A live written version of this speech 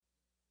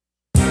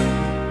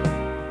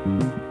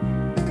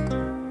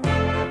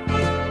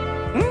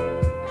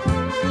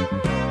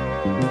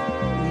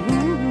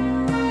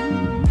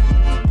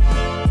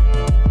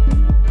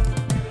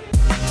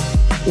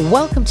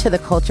Welcome to the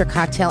Culture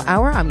Cocktail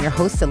Hour. I'm your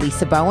host,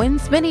 Elisa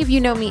Bowens. Many of you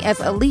know me as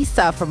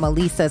Elisa from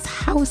Elisa's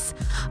House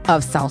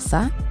of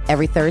Salsa.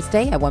 Every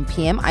Thursday at 1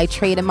 p.m., I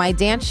trade in my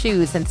dance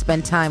shoes and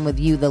spend time with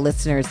you, the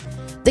listeners,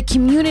 the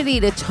community,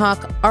 to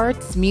talk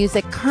arts,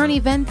 music, current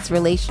events,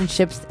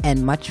 relationships,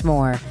 and much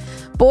more.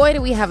 Boy,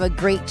 do we have a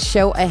great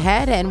show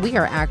ahead, and we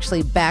are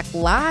actually back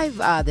live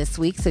this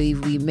week, so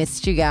we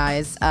missed you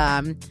guys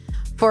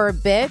for a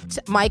bit.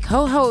 My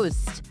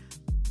co-host,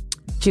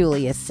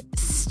 Julius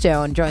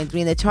Stone, joins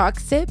me in the Talk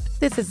Sip.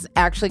 This is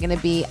actually going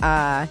to be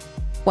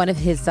one of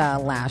his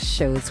last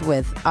shows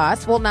with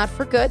us. Well, not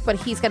for good, but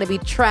he's going to be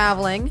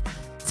traveling.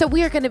 So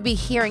we are going to be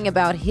hearing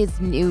about his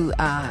new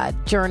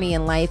journey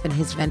in life and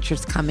his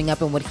ventures coming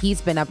up and what he's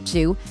been up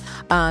to.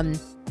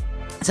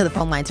 So the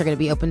phone lines are going to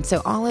be open.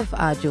 So all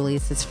of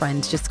Julius's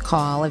friends, just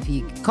call. If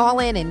you call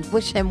in and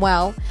wish him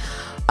well.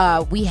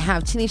 We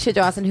have Tanisha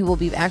Dawson, who will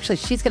be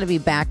she's going to be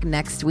back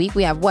next week.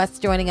 We have Wes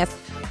joining us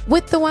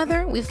with the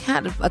weather. We've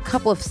had a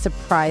couple of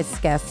surprise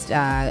guests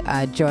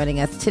joining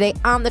us today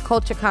on the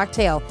Culture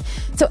Cocktail.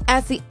 So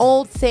as the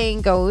old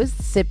saying goes,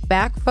 sit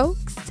back,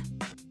 folks.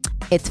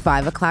 It's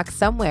 5 o'clock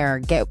somewhere.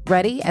 Get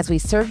ready as we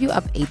serve you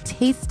up a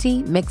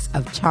tasty mix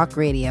of talk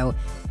radio.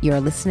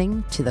 You're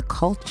listening to the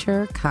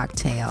Culture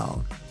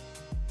Cocktail.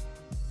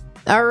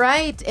 All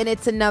right, and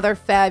it's another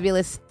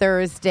fabulous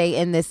Thursday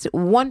in this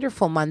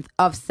wonderful month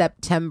of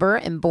September.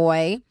 And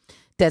boy,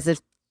 does it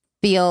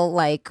feel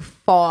like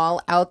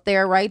fall out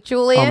there, right,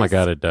 Julius? Oh my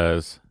God, it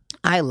does.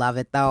 I love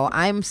it, though.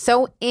 I'm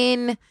so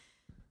in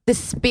the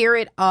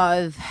spirit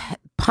of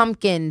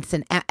pumpkins,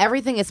 and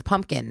everything is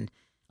pumpkin.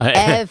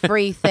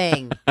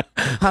 Everything.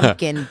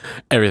 Pumpkin.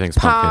 Everything's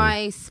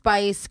pie, pumpkin.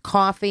 spice,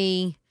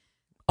 coffee.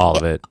 All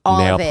of it.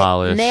 Nail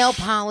polish. Nail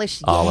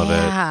polish. All of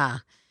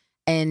it.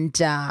 And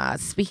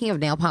speaking of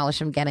nail polish,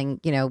 I'm getting,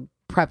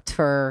 prepped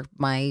for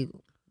my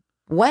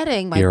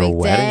wedding, my Your big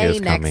wedding day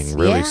is next coming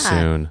really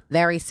soon.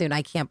 Very soon.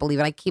 I can't believe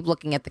it. I keep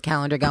looking at the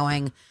calendar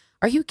going,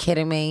 are you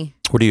kidding me?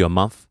 What are you, a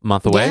month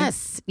away?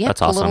 Yes. Yep,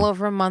 That's awesome. A little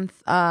over a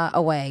month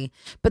away.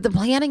 But the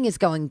planning is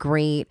going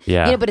great.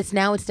 Yeah. But it's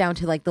down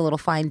to like the little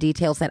fine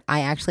details that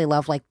I actually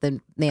love, like the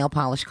nail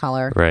polish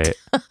color. Right.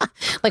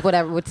 Like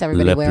what's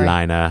everybody Lip wearing?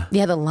 liner.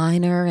 Yeah, the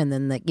liner, and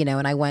then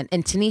and I went,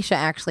 and Tanisha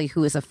actually,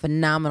 who is a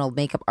phenomenal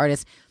makeup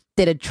artist,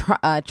 did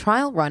a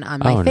trial run on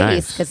my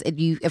face because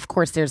of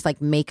course, there's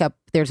like makeup,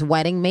 there's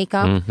wedding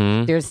makeup,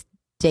 there's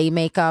day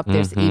makeup,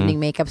 there's evening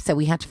makeup, so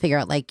we had to figure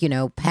out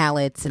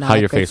palettes and all how that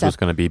your good face stuff. was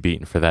going to be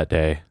beaten for that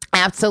day.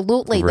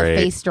 Absolutely, Right.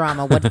 the face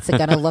drama. What's it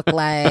gonna look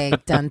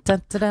like? Dun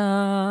dun da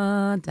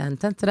da, dun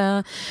dun da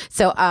da.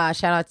 So,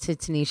 shout out to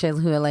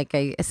Tanisha, who, like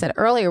I said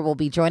earlier, will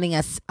be joining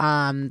us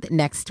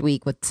next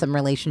week with some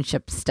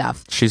relationship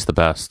stuff. She's the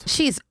best.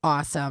 She's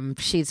awesome.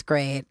 She's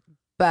great.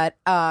 But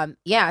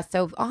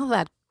so all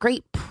that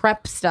great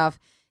prep stuff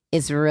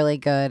is really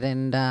good,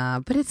 and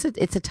but it's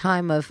a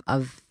time of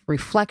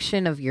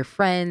reflection of your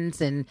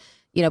friends and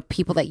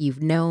people that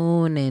you've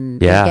known,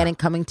 and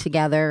coming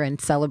together and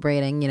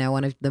celebrating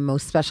one of the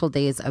most special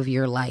days of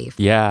your life.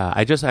 Yeah,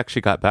 I just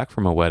actually got back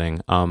from a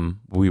wedding.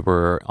 We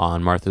were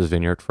on Martha's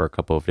Vineyard for a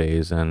couple of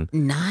days, and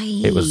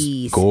Nice. it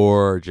was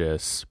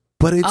gorgeous,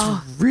 but it's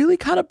really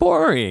kind of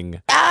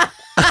boring.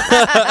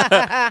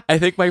 I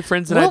think my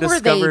friends and I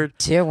discovered. What were they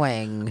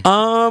doing?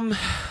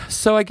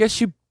 So I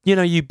guess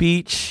you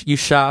beach, you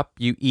shop,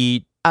 you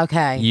eat,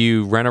 Okay.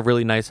 you rent a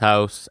really nice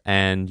house,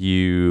 and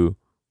you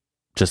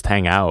just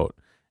hang out.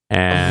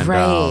 And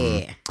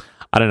Right.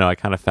 I don't know. I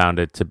kind of found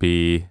it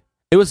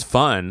was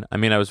fun. I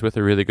mean, I was with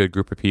a really good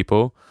group of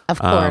people. Of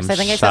course. I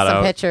think I saw shout some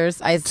out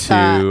pictures. I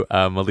saw.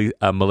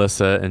 To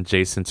Melissa and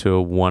Jason to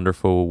a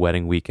wonderful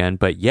wedding weekend.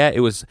 But yeah,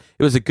 it was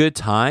a good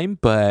time.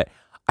 But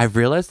I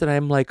realized that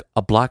I'm like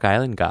a Block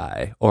Island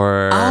guy,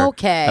 or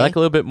Okay. I like a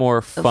little bit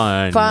more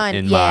fun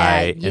in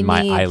my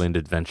island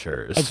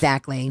adventures.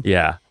 Exactly.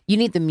 Yeah. You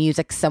need the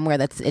music somewhere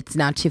it's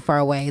not too far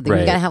away. You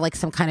Right. got to have like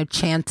some kind of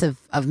chance of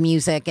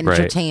music and Right.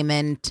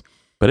 entertainment.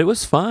 But it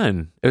was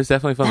fun. It was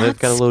definitely fun. They've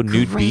got a little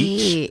nude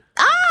beach.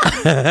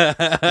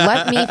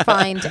 Let me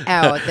find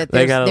out that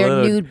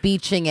they're nude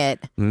beaching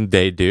it.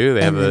 They do.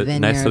 They have the a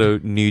nice vineyard.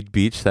 little nude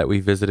beach that we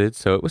visited,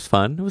 so it was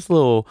fun. It was a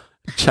little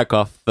check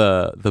off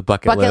the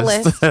bucket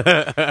list.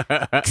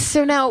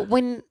 So now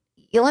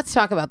let's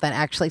talk about that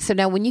actually. So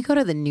now when you go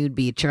to the nude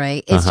beach,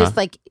 right? It's just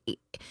like,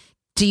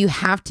 do you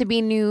have to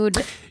be nude?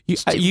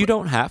 You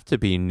don't have to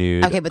be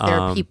nude. Okay, but there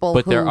are people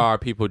there are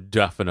people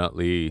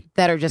definitely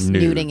that are just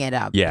nude. nuding it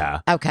up.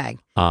 Yeah. Okay.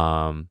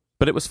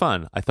 But it was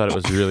fun. I thought it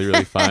was really,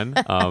 really fun.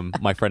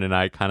 My friend and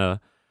I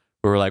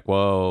we were like,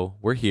 whoa,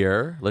 we're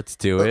here. Let's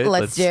do it.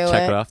 Let's do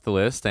check it. it off the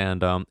list.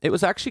 And it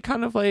was actually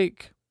kind of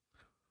like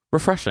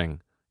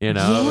refreshing. It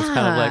was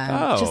kind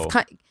of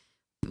like,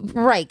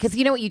 right. Because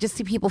you know what? You just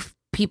see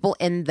people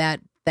in that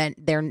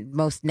their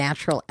most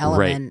natural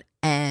element.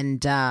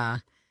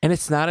 Right. And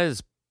it's not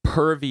as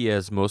pervy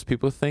as most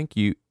people think.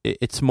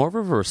 It's more of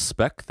a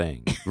respect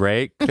thing,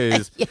 right?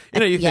 Because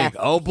you think,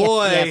 oh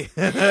boy,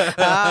 there's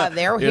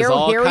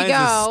all here kinds we go.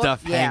 of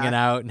stuff hanging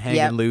out and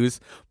hanging loose.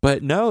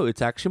 But no,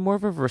 it's actually more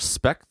of a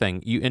respect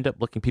thing. You end up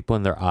looking people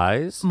in their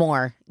eyes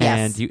more,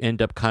 and you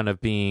end up kind of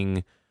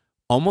being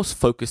almost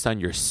focused on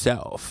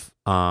yourself.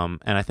 And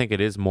I think it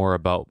is more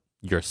about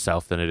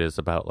yourself than it is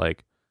about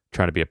like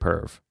trying to be a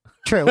perv.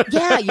 True.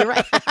 Yeah, you're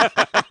right.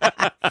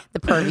 The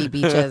pervy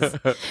beaches.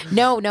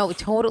 No,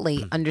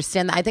 totally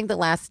understand that. I think the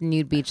last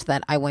nude beach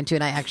that I went to,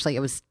 and it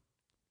was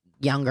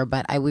younger,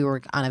 but we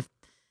were on a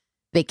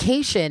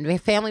vacation, a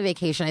family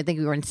vacation. I think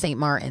we were in St.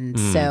 Martin.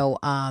 So,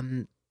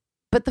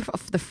 but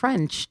the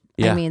French,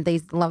 I mean, they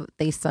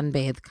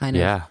sunbathe kind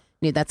of. Yeah.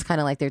 That's kind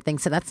of like their thing.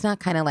 So that's not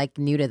kind of like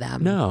new to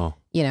them. No.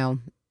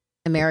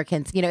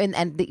 Americans,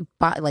 and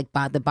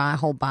the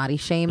whole body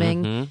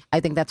shaming. I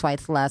think that's why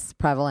it's less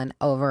prevalent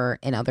over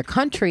in other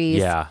countries.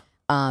 Yeah.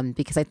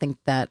 Because I think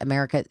that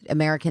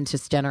Americans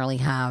just generally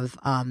have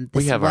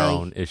we have our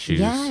own issues.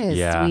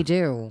 Yes, we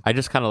do. I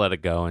just kind of let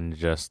it go and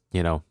just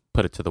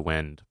put it to the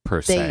wind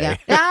per se.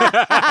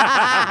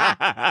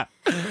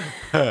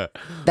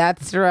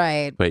 That's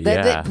right. But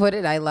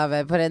I love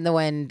it. Put it in the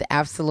wind.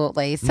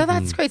 Absolutely. So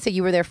that's great. So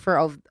you were there for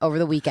over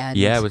the weekend.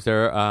 Yeah, I was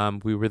there.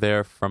 We were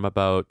there from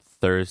about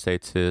Thursday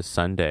to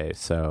Sunday.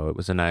 So it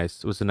was a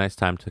nice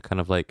time to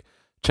kind of like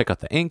check out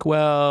the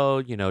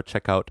Inkwell,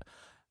 check out,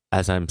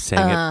 as I'm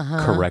saying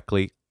it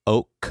correctly,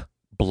 Oak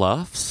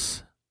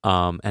Bluffs,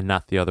 and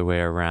not the other way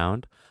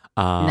around.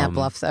 Not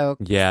Bluffs Oak.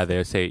 Yeah,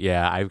 they say,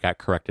 I got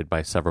corrected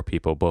by several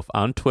people, both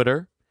on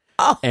Twitter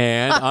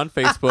and on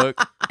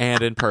Facebook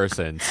and in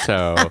person.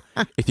 So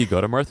if you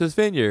go to Martha's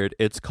Vineyard,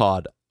 it's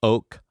called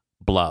Oak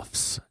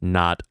Bluffs,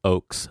 not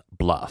Oaks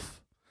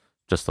Bluff.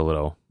 Just a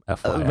little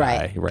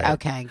FYI. Right.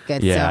 Okay,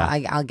 good. Yeah.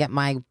 So I'll get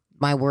my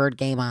word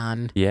game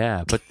on.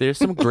 Yeah, but there's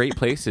some great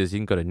places. You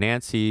can go to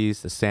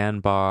Nancy's, the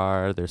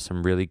Sandbar. There's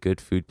some really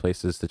good food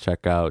places to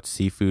check out.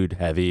 Seafood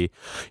heavy.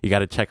 You got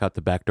to check out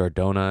the Backdoor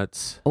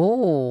Donuts.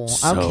 Oh,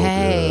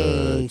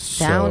 okay. Good.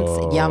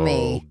 Sounds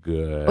yummy.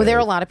 Good. Were there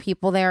a lot of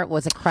people there?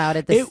 Was it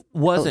crowded it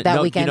wasn't.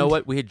 that weekend? You know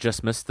what? We had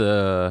just missed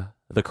the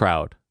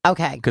crowd.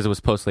 Okay. Because it was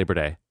post Labor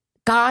Day.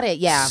 Got it.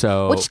 Yeah.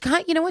 So, which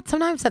you know what?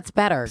 Sometimes that's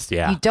better.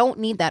 Yeah. You don't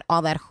need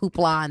all that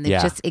hoopla, and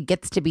it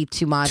gets to be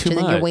too much, and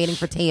then you're waiting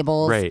for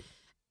tables, right?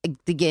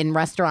 To get in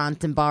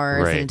restaurants and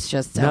bars, and it's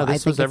just so.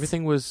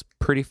 Everything was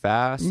pretty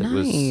fast.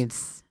 Nice. It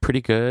was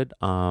pretty good.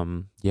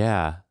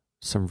 Yeah,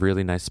 some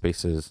really nice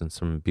spaces and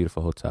some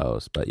beautiful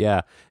hotels. But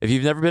yeah, if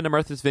you've never been to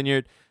Martha's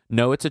Vineyard,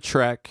 know it's a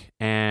trek,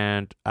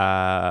 and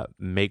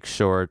make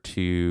sure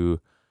to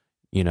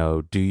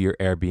do your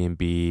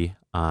Airbnb.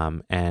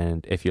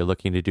 And if you're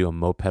looking to do a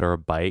moped or a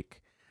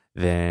bike,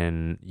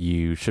 then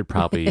you should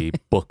probably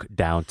book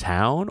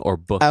downtown or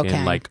book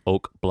in like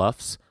Oak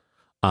Bluffs,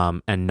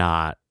 and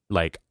not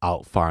like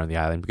out far on the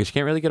island, because you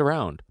can't really get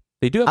around.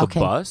 They do have a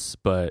bus,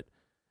 but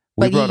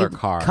we brought our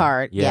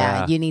car.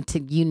 Yeah, you need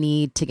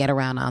to get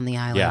around on the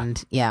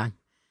island. Yeah.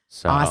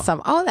 So.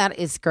 Awesome. Oh, that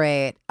is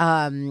great.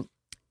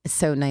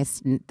 So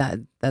nice.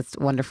 That's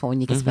wonderful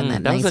when you can spend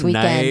that nice weekend.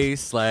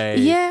 Nice,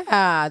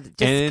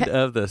 just end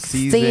of the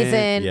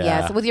season.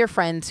 Yes, with your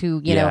friends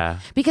who know,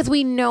 because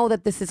we know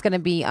that this is going to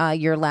be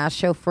your last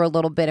show for a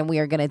little bit, and we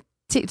are going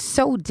to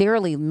so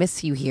dearly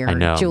miss you here, I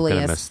know, Julius. I'm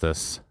going to miss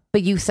this.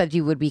 But you said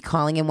you would be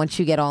calling, and once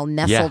you get all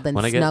nestled and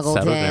when I snuggled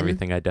get settled in, and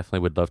everything, I definitely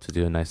would love to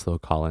do a nice little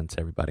call in to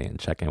everybody and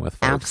check in with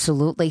folks.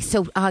 Absolutely.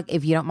 So,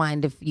 if you don't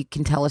mind, if you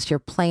can tell us your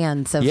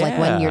plans of like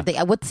when you're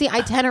what's the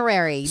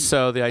itinerary?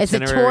 So the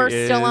itinerary is the tour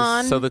still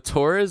on? So the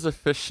tour is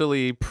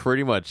officially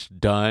pretty much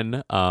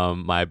done.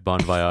 My Bon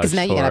Voyage tour.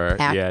 Now you gotta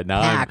pack.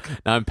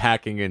 Now I'm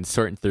packing and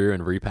sorting through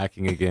and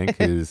repacking again,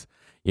 because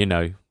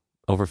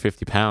over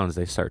 50 pounds,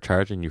 they start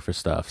charging you for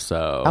stuff.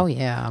 So, oh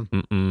yeah.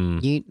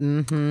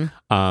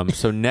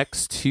 So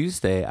next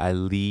Tuesday, I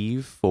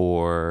leave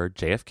for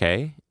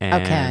JFK,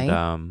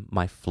 and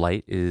my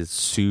flight is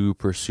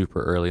super,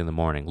 super early in the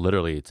morning.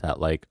 Literally, it's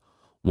at like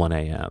 1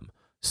 a.m.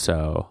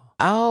 So,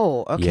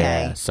 oh, okay.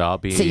 Yeah, so I'll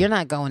be. So you're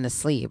not going to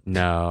sleep?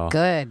 No.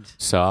 Good.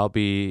 So I'll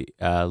be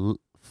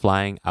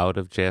flying out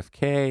of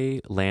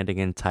JFK, landing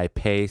in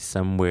Taipei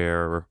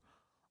somewhere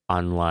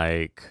on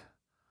like,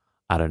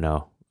 I don't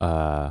know,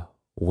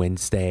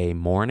 Wednesday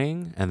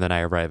morning, and then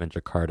I arrive in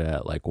Jakarta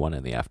at like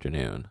 1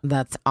 p.m.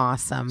 That's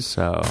awesome.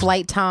 So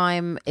flight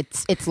time,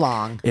 it's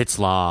long. It's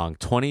long,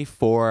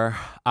 24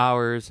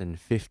 hours and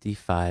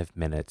 55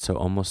 minutes, so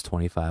almost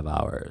 25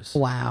 hours.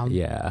 Wow.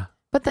 Yeah.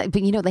 But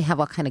they have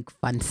all kind of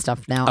fun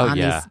stuff now on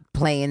these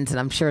planes, and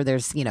I'm sure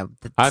there's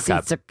I've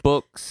got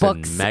books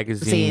and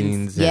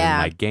magazines and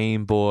my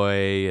Game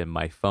Boy and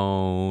my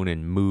phone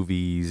and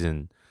movies,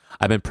 and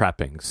I've been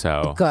prepping.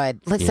 So good.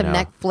 Like some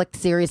Netflix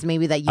series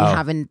maybe that you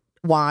haven't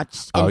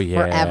watched in Oh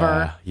yeah,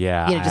 forever.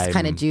 yeah. You know, just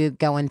kind of I'm do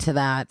go into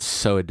that.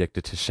 so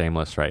addicted to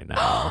Shameless right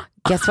now.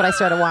 Guess what I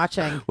started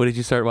watching? What did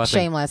you start watching?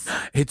 Shameless.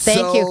 It's Thank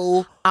so...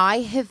 you. I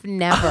have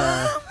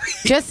never.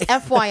 Just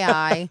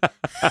FYI.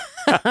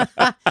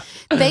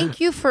 Thank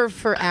you for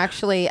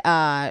actually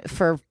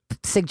for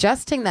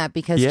suggesting that,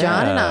 because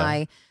John and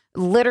I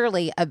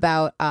literally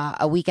about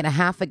a week and a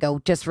half ago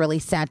just really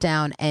sat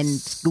down and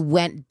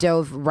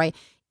dove right.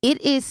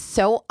 It is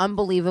so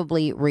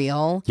unbelievably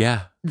real.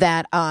 Yeah.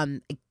 That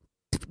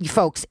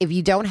folks, if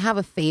you don't have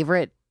a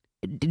favorite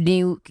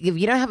if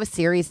you don't have a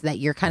series that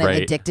you're kind of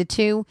addicted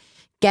to,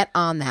 get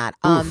on that.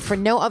 For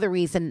no other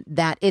reason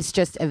that it's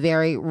just a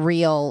very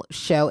real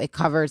show. It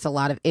covers a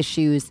lot of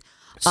issues.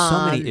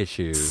 So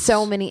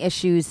many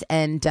issues.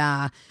 And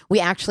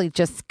we actually,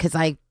 just because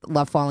I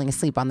love falling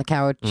asleep on the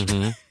couch.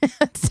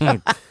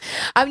 So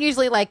I'm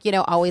usually like,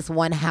 always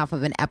one half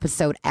of an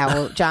episode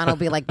out. John will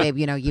be like, babe,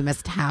 you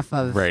missed half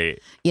of,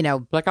 like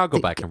I'll go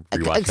back and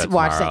rewatch that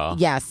tomorrow.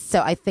 Yes.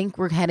 So I think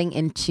we're heading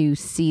into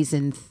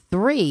season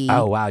 3.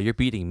 Oh, wow. You're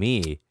beating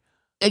me.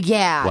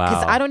 Yeah.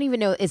 Because I don't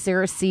even know, is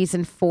there a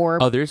season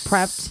 4 there's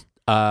prepped?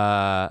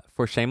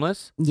 For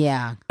Shameless?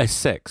 Yeah. A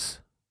 6.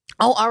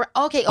 Oh, all right.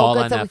 Okay. All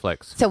good. on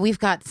Netflix. So we've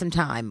got some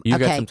time. You've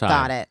got some time.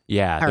 Got it.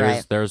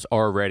 Yeah, there's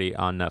already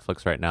on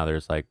Netflix right now.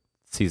 There's like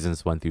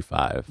seasons 1 through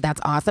 5. That's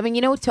awesome.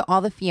 And to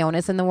all the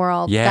Fionas in the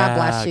world, yeah, God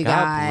bless you God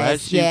guys.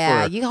 bless you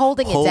yeah, for you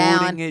holding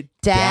it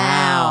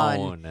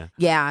down.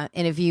 Yeah,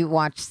 and if you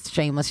watch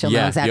Shameless, you'll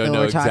know exactly you'll what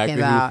know we're talking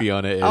exactly about. who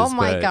Fiona is. Oh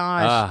my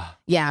gosh.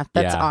 Yeah,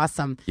 that's yeah.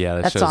 awesome.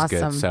 Yeah, that's show's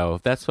awesome. Good. So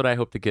that's what I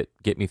hope to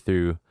get me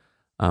through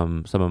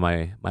some of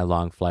my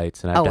long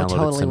flights, and I've downloaded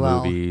totally some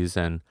will. movies,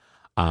 and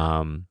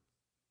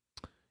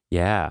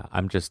yeah,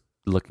 I'm just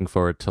looking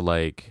forward to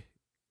like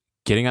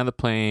getting on the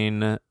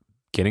plane,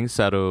 getting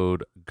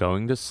settled,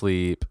 going to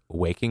sleep,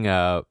 waking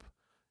up,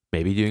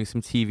 maybe doing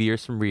some TV or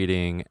some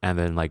reading, and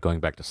then like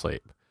going back to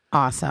sleep.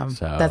 Awesome.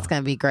 So, that's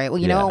going to be great. Well,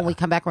 you know, when we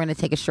come back, we're going to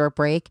take a short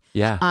break.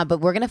 Yeah. But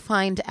we're going to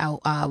find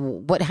out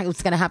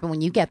what's going to happen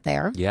when you get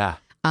there. Yeah.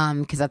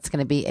 Because that's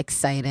going to be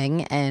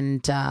exciting,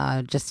 and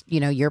just,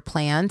 your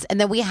plans. And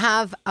then we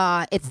have,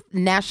 it's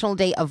National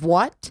Day of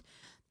what?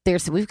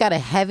 We've got a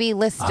heavy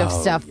list of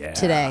stuff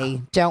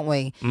today, don't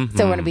we? Mm-hmm.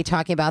 So we're going to be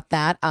talking about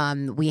that.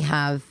 We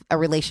have a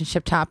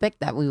relationship topic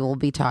that we will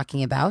be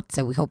talking about.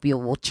 So we hope you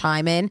will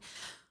chime in.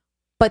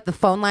 But the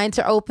phone lines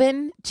are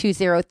open,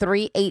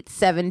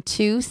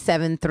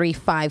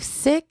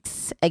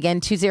 203-872-7356.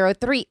 Again,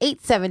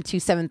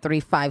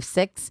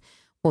 203-872-7356.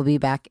 We'll be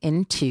back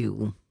in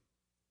 2.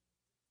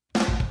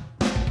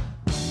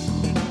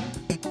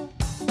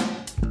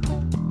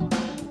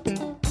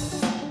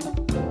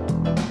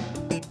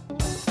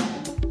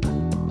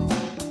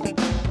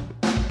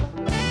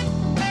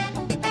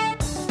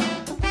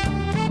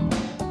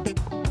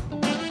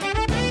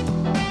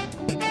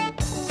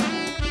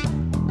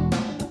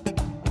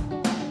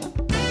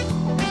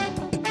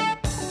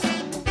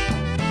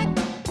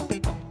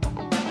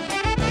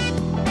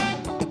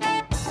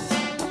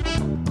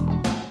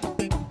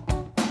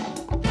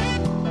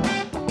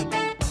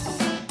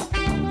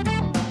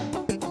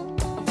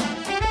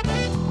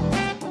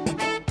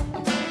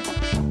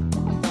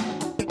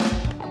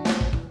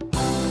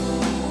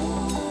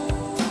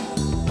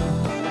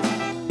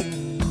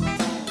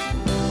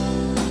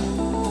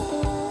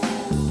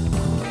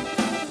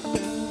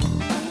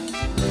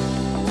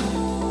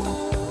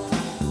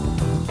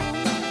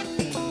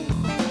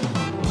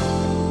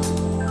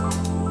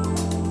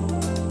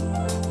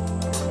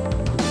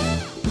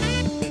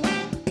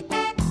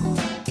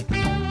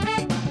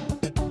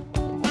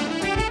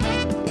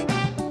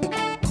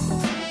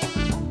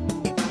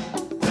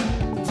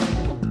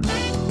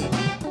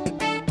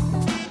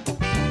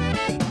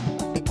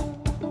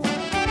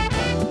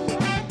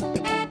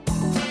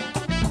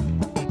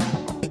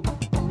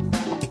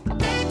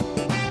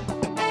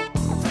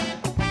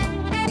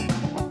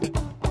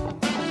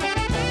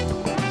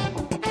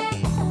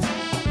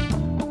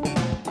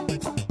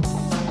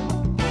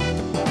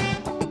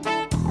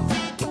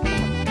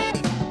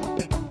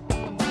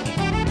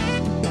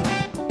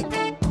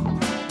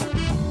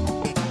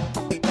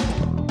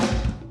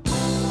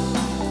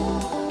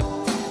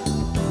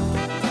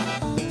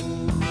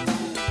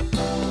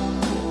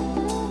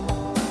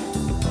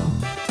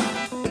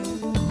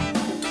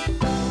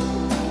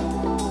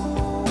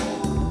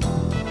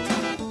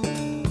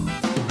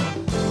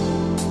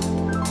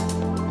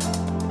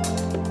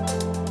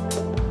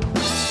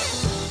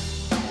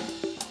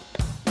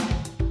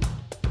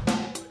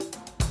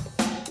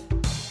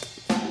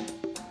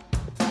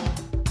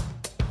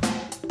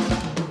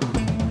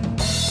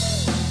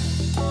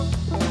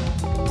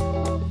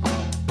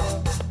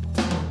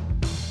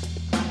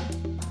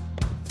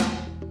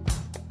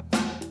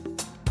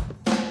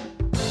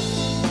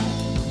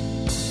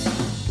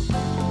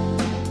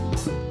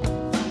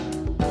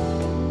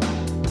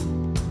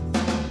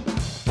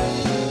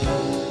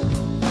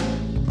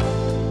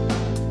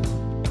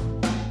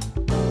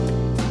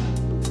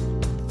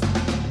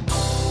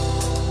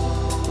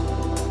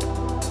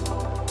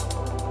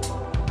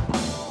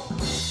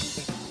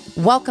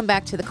 Welcome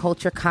back to the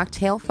Culture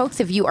Cocktail, folks.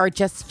 If you are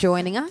just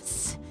joining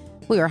us,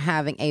 we are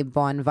having a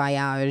Bon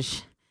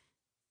Voyage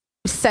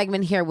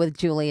segment here with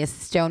Julius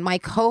Stone, my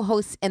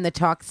co-host in the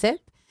Talk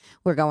Sip.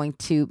 We're going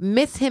to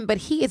miss him, but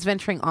he is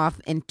venturing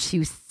off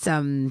into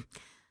some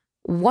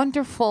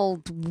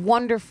wonderful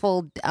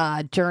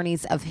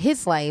journeys of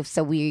his life.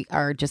 So we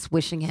are just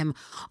wishing him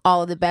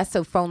all of the best.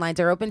 So phone lines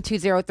are open,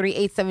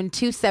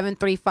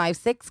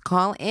 203-872-7356.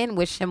 Call in,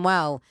 wish him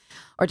well,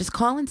 or just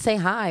call and say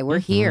hi. We're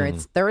here.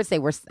 It's Thursday.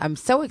 I'm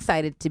so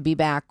excited to be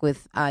back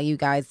with you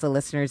guys, the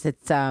listeners.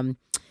 It's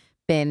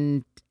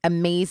been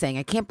amazing.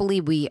 I can't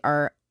believe we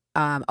are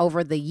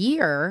over the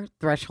year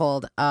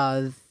threshold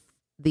of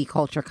the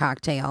Culture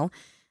Cocktail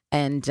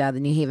and the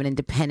New Haven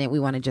Independent. We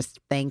want to just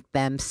thank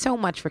them so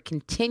much for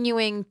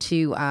continuing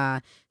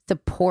to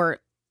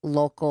support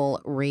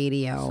local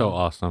radio. So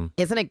awesome.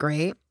 Isn't it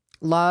great?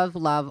 Love.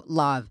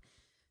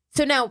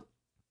 So now,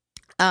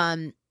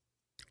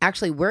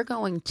 actually, we're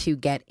going to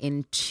get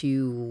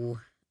into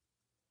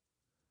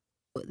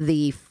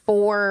the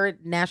 4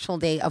 National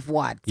Day of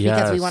What?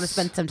 Because we want to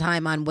spend some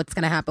time on what's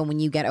going to happen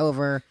when you get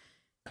over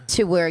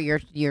to where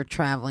you're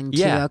traveling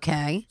to.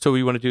 Okay. So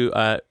we want to do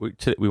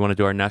we want to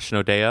do our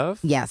National Day of?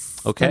 Yes.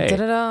 Okay.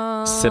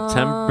 Da-da-da.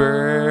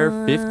 September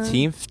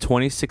 15th,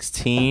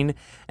 2016,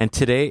 and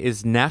today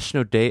is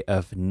National Day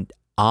of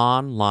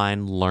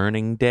Online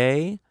Learning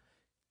Day,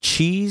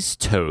 cheese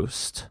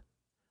toast,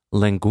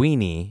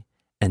 linguine,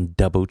 and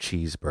double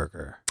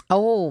cheeseburger.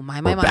 Oh,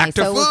 my. Back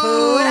to So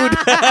food.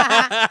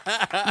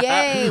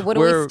 Yay. What do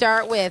we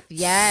start with?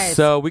 Yes.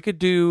 So we could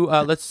do,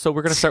 we're going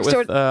to start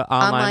with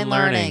online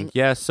learning.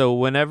 Yeah. So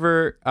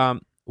whenever,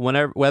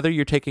 whether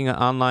you're taking an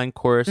online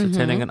course,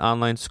 attending an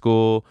online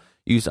school,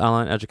 use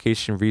online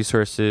education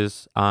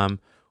resources,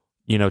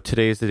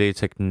 today is the day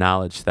to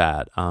acknowledge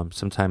that.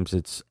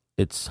 Sometimes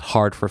it's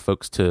hard for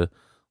folks to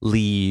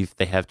leave.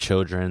 They have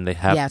children, they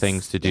have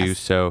things to do.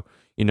 So,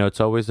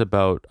 it's always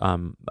about,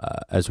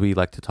 as we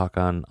like to talk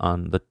on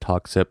the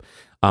Talk Sip,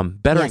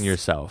 bettering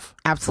yourself.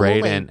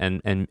 Absolutely.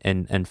 Right?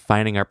 And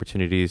finding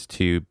opportunities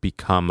to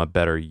become a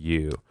better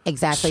you.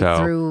 Exactly. So,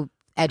 through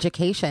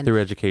education.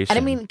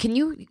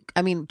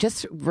 And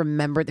just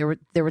remember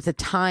there was a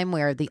time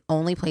where the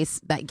only place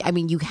that,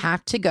 you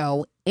had to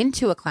go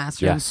into a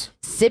classroom,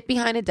 sit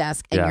behind a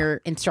desk, and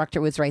your instructor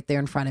was right there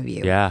in front of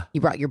you. Yeah.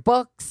 You brought your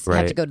books,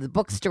 had to go to the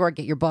bookstore,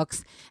 get your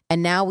books.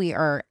 And now we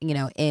are,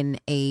 in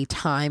a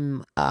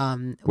time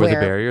where the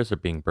barriers are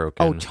being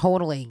broken. Oh,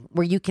 totally.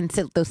 Where you can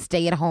sit those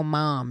stay-at-home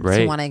moms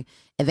who want to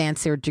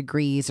advance their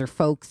degrees, or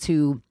folks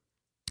who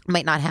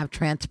might not have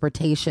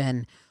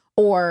transportation,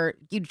 or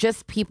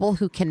people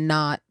who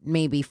cannot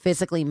maybe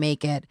physically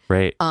make it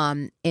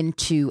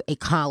into a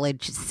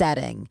college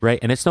setting. Right.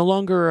 And it's no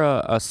longer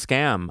a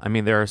scam. I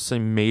mean, there are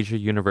some major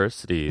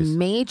universities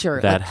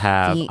that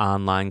have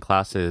online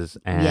classes,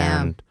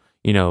 and,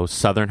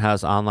 Southern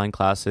has online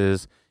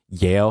classes.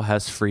 Yale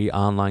has free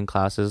online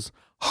classes.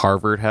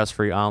 Harvard has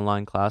free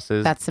online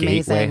classes. That's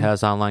amazing. Gateway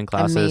has online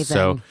classes. Amazing.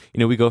 So,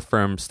 we go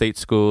from state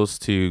schools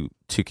to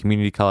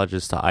community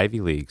colleges to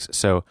Ivy Leagues.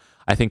 So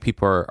I think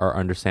people are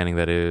understanding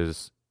that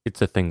it's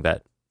a thing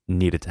that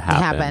needed to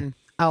happen.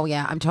 Oh,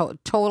 yeah. I'm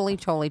totally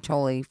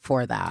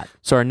for that.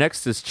 So our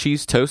next is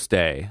Cheese Toast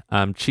Day.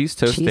 Cheese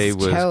Toast Day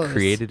was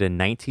created in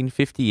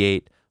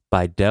 1958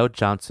 by Del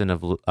Johnson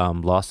of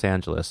Los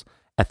Angeles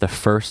at the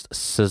first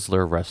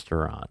Sizzler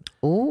restaurant.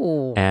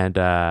 Ooh. And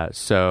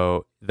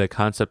so the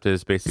concept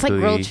is basically... It's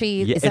like grilled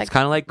cheese. Yeah, it's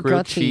kind of like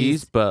grilled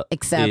cheese, but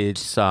except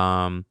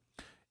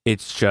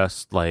it's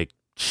just like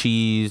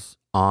cheese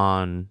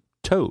on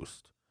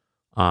toast.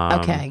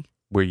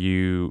 Where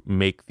you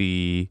make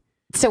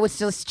so it's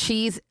just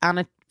cheese on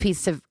a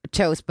piece of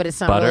toast, but it's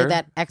not butter, really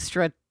that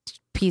extra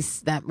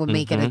piece that would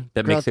make it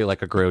makes it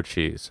like a grilled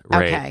cheese,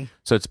 right? Okay.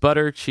 So it's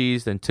butter,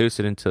 cheese, then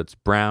toasted until it's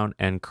brown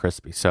and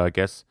crispy. So I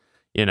guess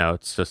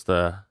it's just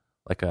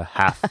like a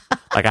half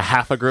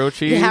a grilled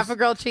cheese. Half a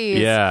grilled cheese.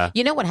 Yeah.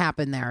 You know what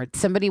happened there?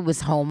 Somebody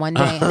was home one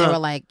day and they were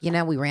like,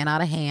 we ran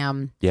out of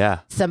ham. Yeah.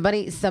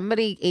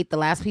 Somebody ate the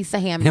last piece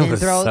of ham and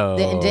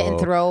didn't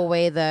throw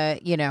away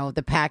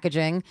the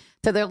packaging.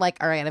 So they're like,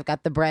 all right, I've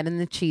got the bread and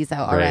the cheese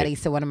out already.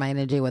 So what am I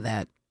going to do with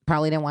it?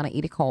 Probably didn't want to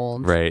eat it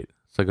cold. Right.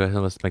 So go ahead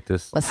and let's make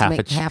this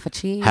half a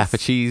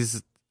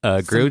cheese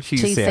grilled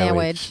cheese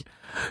sandwich.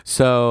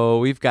 So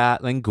we've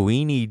got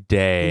Linguine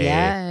Day.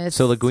 Yes.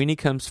 So linguine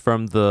comes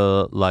from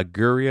the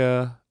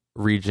Liguria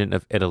region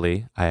of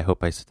Italy. I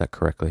hope I said that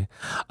correctly.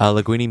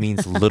 Linguine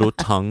means little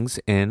tongues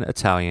in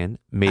Italian,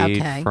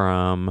 made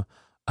from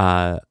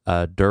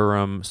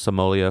durum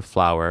semola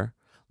flour.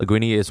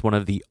 Linguine is one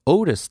of the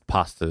oldest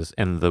pastas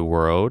in the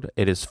world.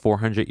 It is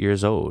 400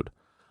 years old.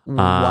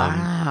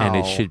 Wow. And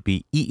it should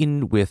be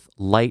eaten with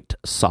light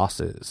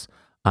sauces.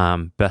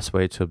 Best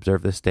way to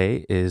observe this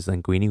day is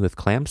linguine with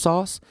clam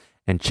sauce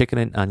and chicken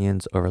and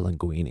onions over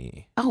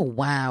linguine. Oh,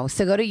 wow.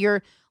 So go to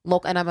your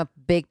local, and I'm a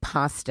big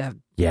pasta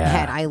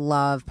head. I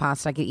love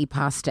pasta. I could eat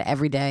pasta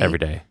every day. Every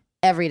day.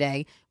 every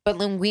day. But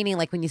linguine,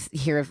 like when you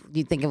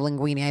think of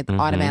linguine, I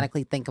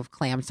automatically think of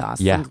clam sauce.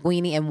 Yeah.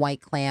 Linguine and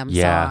white clam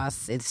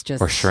sauce. It's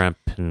just or shrimp.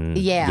 And,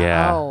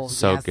 Oh,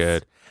 so yes.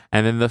 good.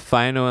 And then the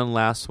final and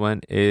last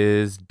one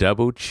is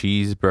Double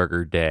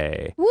Cheeseburger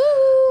Day.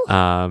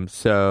 Woo!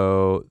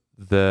 So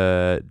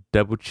the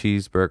double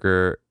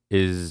cheeseburger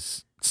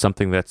is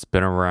something that's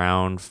been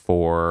around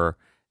for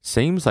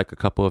seems like a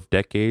couple of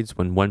decades.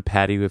 When one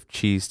patty with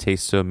cheese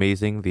tastes so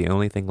amazing, the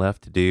only thing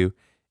left to do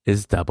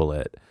is double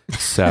it.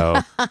 So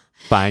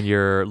find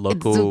your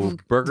local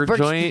burger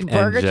joint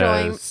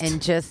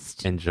and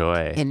just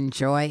enjoy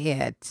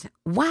it.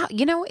 Wow.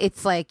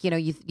 It's like,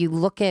 you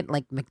look at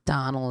like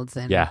McDonald's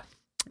and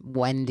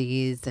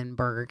Wendy's and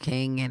Burger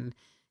King, and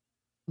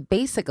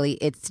basically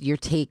you're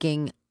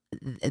taking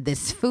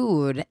this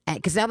food,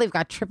 because now they've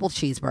got triple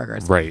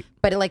cheeseburgers. Right.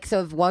 But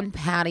so if one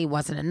patty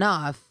wasn't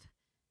enough,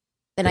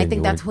 and I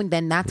think that's when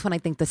I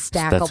think the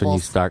stackables. That's when you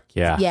start,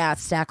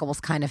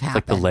 stackables kind of happen.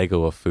 It's like the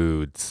Lego of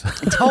foods.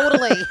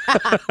 Totally.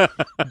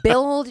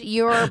 Build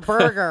your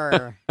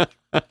burger.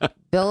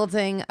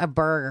 Building a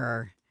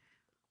burger.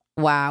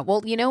 Wow.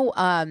 Well,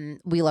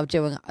 we love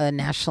doing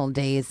National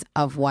Days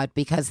of What,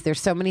 because there's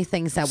so many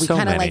things that we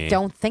kind of like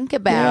don't think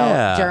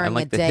about during and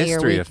like a day the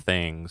history or week. of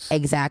things.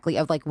 Exactly.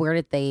 Of like, where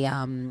did they,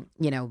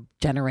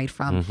 generate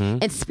from?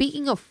 And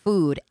speaking of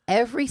food,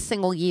 every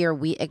single year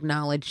we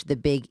acknowledge the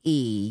Big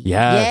E.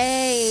 Yes.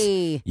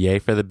 Yay. Yay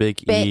for the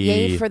Big E.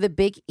 Yay for the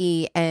Big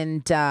E.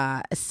 And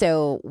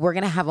so we're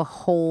going to have a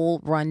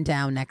whole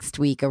rundown next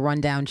week, a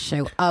rundown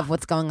show of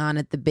what's going on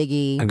at the Big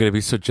E. I'm going to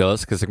be so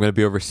jealous because I'm going to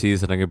be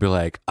overseas and I'm going to be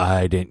like,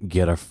 I didn't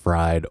get a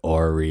fried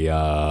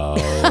Oreo.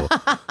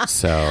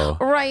 So.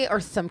 Right. Or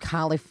some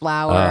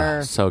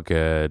cauliflower. So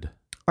good.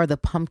 Or the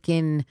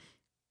pumpkin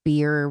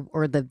beer,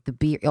 or the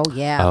beer.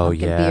 Pumpkin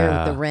beer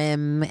with the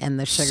rim and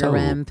the sugar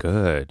rim.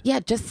 Good. Yeah,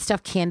 just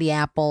stuffed candy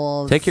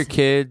apples. Take your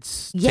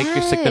kids, take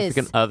your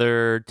significant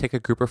other, take a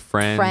group of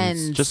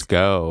friends. Just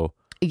go.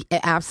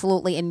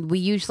 Absolutely. And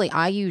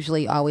I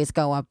usually always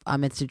go up.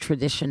 It's a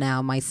tradition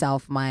now.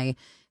 Myself, my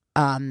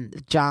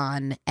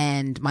John,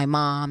 and my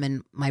mom,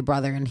 and my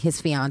brother and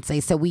his fiance.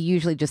 So we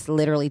usually just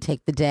literally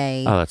take the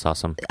day. Oh, that's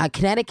awesome. A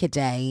Connecticut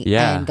day,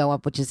 and go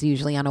up, which is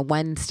usually on a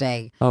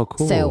Wednesday. Oh,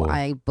 cool. So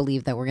I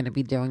believe that we're going to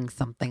be doing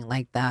something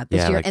like that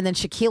this year. And then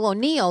Shaquille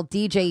O'Neal,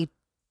 DJ,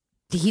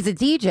 he's a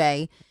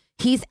DJ.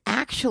 He's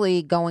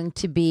actually going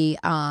to be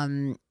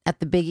at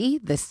the Big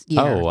E this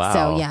year. Oh, wow.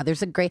 So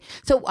there's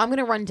so I'm going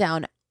to run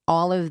down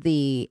all of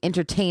the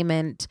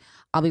entertainment.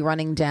 I'll be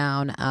running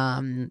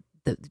down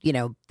the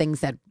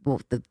things that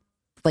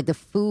like the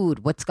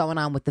food, what's going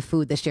on with the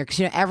food this year,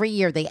 because every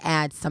year they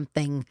add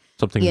something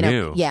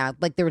new.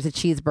 Like there was a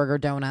cheeseburger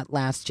donut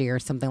last year or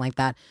something like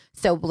that.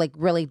 So like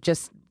really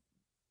just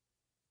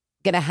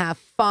gonna have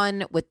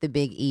fun with the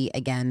Big E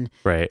again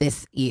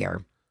this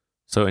year.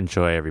 So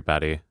enjoy,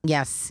 everybody.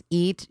 Yes,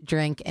 eat,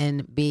 drink,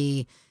 and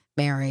be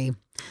merry.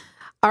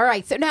 All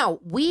right, so now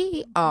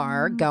we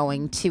are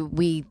going to,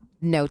 we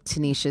know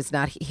Tanisha's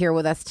not here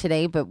with us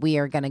today, but we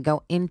are going to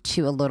go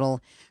into a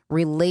little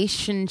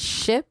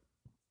relationship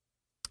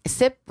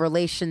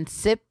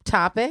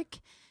topic.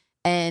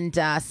 And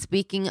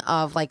speaking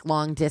of like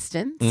long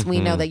distance, we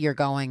know that you're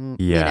going,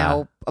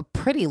 a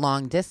pretty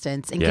long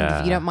distance. And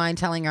if you don't mind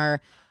telling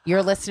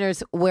your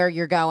listeners where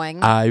you're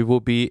going. I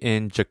will be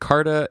in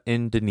Jakarta,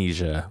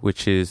 Indonesia,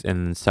 which is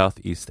in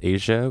Southeast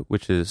Asia,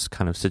 which is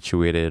kind of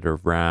situated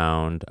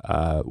around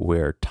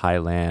where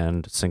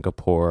Thailand,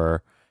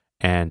 Singapore,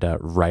 and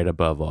right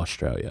above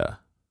Australia.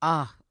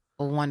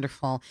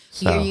 Wonderful.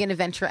 So, are you going to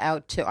venture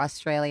out to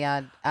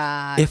Australia?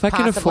 If I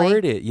can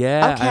afford it,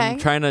 yeah. Okay.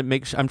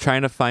 I'm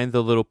trying to find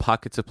the little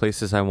pockets of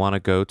places I want to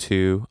go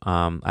to.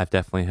 I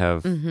definitely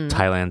have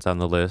Thailand's on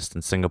the list,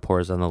 and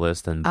Singapore's on the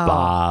list, and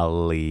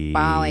Bali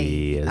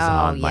is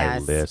on my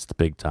list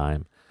big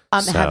time.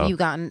 Have you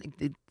gotten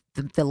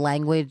the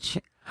language?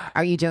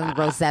 Are you doing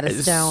Rosetta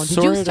Stone?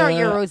 Did you start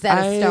your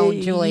Rosetta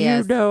Stone,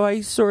 Julius?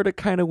 I sort of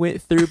kind of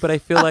went through, but I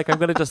feel like I'm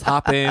going to just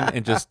hop in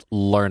and just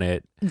learn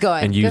it.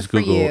 Good. And use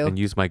Good Google for you. and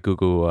use my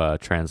Google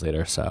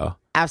translator. So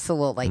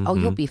absolutely. Oh,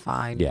 you'll be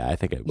fine. Yeah, I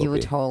think it will. You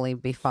would totally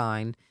be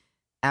fine.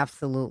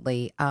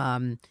 Absolutely.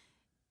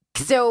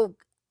 So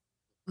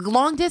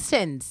long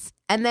distance,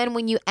 and then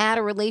when you add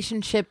a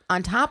relationship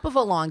on top of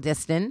a long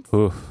distance,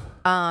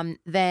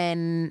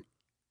 then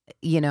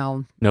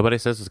nobody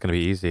says it's going to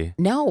be easy.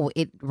 No,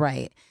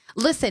 right.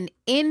 Listen,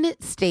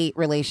 in-state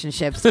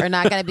relationships are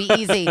not going to be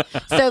easy.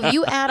 So if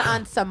you add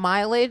on some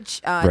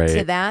mileage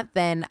to that,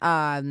 then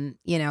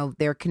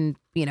there can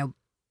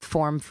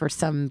form for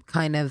some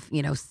kind of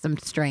some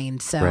strain.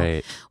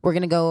 So we're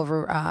going to go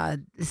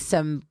over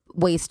some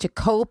ways to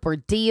cope or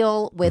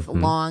deal with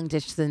long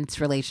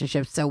distance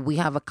relationships. So we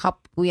have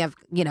going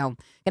to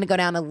go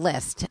down a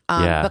list.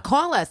 But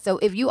call us. So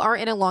if you are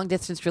in a long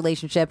distance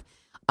relationship,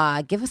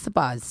 give us a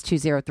buzz,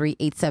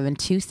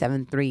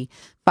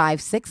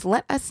 203-872-7356.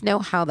 Let us know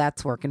how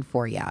that's working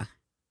for you.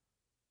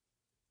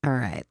 All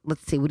right.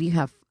 Let's see. What do you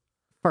have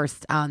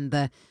first on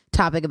the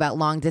topic about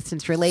long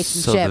distance So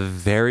relationship? the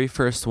very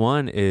first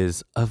one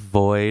is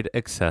avoid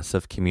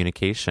excessive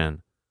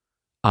communication.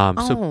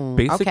 So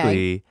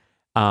basically,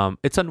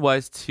 it's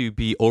unwise to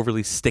be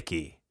overly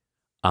sticky.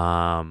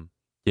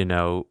 You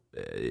know,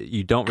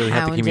 you don't really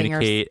have to Hounding or-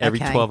 communicate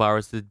every okay. 12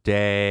 hours a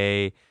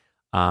day.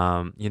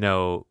 You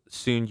know,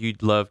 soon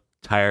you'd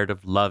tired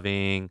of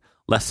loving.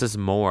 Less is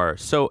more.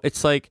 So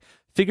it's like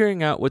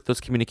figuring out what those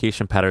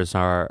communication patterns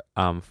are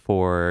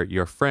for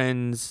your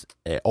friends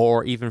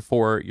or even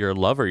for your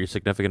lover, your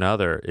significant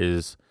other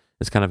is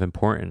kind of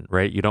important,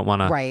 right? You don't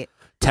want to Right.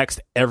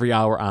 text every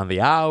hour on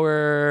the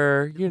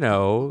hour. You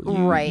know,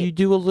 Right. you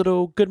do a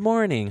little good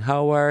morning.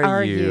 How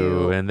are you?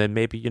 you? And then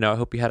maybe, you know, I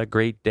hope you had a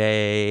great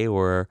day,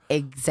 or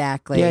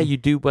Exactly. yeah, you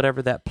do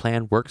whatever that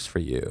plan works for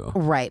you.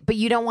 Right. But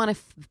you don't want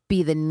to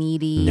be the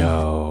needy.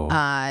 No.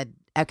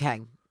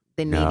 Okay.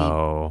 The needy.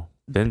 No.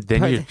 Then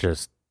person. you're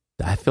just,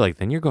 I feel like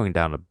then you're going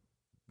down a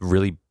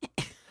really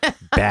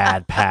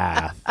bad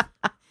path.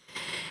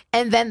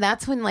 And then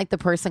that's when like the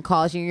person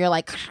calls you and you're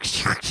like,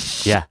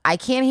 Yeah. I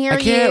can't hear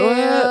I can't, you.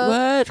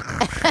 what?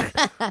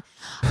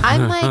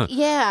 I'm like,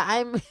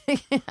 yeah,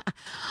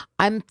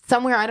 I'm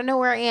somewhere. I don't know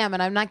where I am,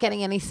 and I'm not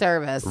getting any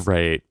service.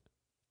 Right.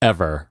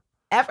 Ever.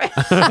 Ever.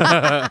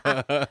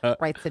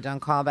 Right, so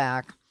don't call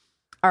back.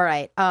 All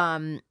right.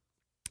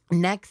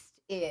 Next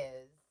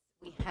is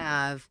we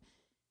have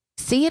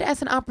see it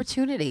as an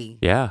opportunity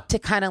Yeah. to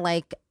kind of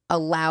like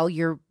allow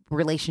your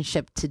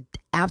relationship to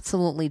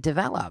absolutely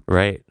develop.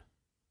 Right.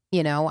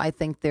 You know, I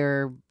think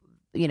they're,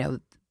 you know,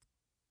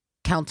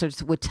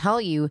 counselors would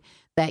tell you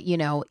that, you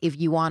know, if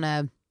you want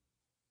to,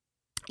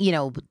 you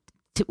know,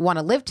 to want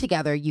to live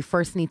together, you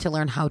first need to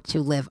learn how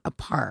to live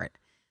apart.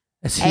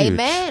 It's huge.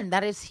 Amen.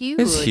 That is huge.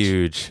 It's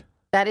huge.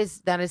 That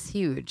is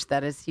huge.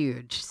 That is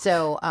huge.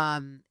 So,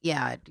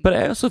 yeah. But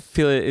I also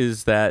feel it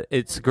is that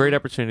it's a great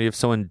opportunity if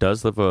someone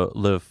does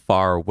live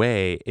far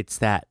away. It's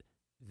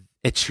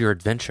your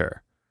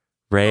adventure,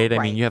 right? I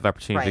mean, you have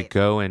opportunity to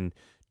go and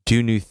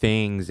do new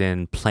things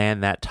and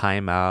plan that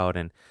time out.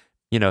 And,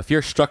 you know, if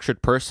you're a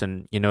structured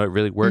person, you know, it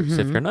really works.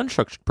 If you're an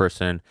unstructured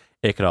person,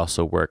 it could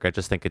also work. I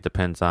just think it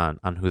depends on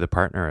who the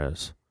partner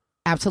is.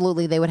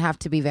 Absolutely. They would have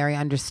to be very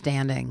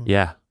understanding.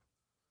 Yeah.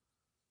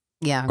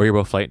 Yeah. Or you're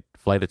both flight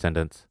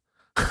attendants.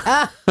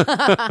 Right.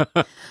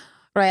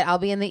 I'll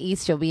be in the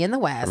east. You'll be in the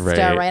west. Right.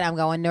 All right. I'm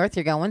going north.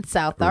 You're going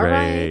south. All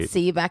right. Right.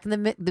 See you back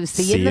in the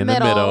see you in the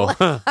middle.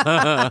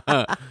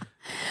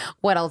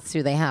 What else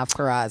do they have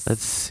for us?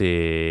 Let's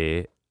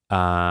see.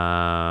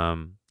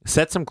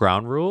 Set some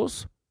ground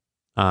rules.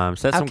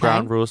 Set some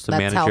ground rules to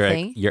That's manage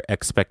healthy. your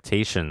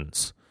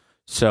expectations.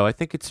 So I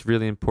think it's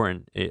really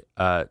important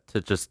to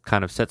just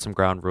kind of set some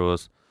ground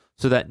rules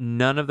so that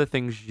none of the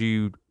things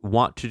you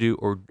want to do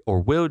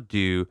or will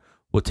do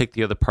will take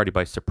the other party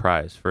by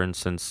surprise. For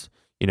instance,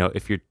 you know,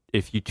 if you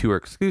two are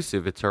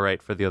exclusive, it's all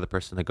right for the other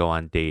person to go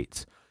on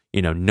dates.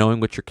 You know,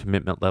 knowing what your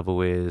commitment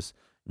level is,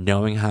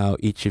 knowing how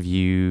each of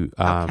you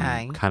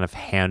kind of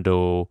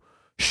handle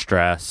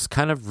stress,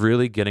 kind of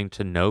really getting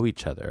to know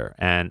each other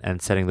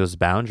and setting those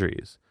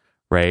boundaries,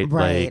 right?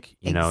 Like,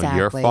 you know,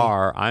 you're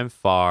far, I'm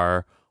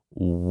far.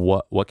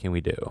 What can we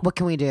do? What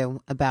can we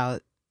do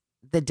about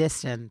the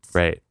distance?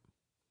 Right.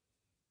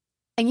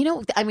 And, you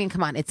know, I mean,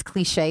 come on, it's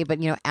cliche,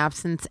 but, you know,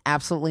 absence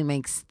absolutely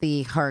makes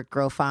the heart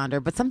grow fonder.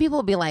 But some people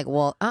will be like,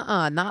 well,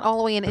 not all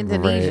the way in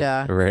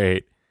Indonesia.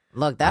 Right.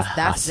 Look, that's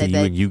I'll see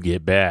you when you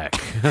get back.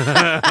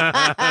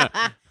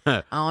 I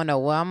don't know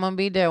what I'm going to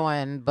be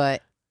doing,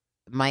 but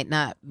might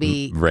not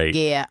be. Right.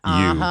 Yeah.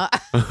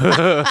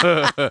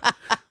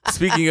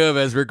 Speaking of,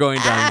 as we're going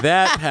down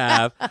that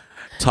path,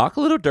 talk a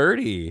little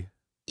dirty.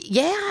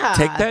 Yeah.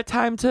 Take that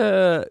time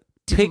to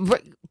pick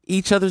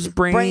each other's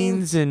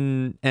brains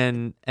and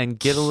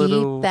get a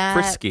little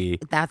frisky.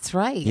 That's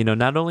right. You know,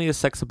 not only is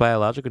sex a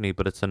biological need,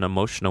 but it's an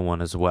emotional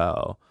one as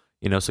well.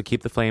 You know, so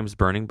keep the flames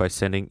burning by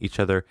sending each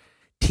other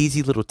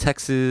teasy little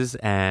texts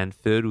and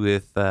filled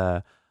with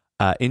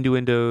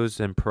innuendos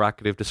and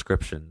provocative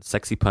descriptions.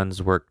 Sexy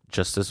puns work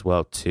just as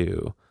well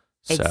too.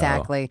 So.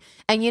 Exactly.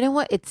 And you know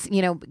what? It's,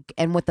 you know,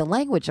 and with the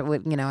language,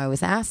 you know, I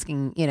was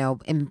asking, you know,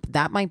 and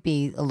that might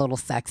be a little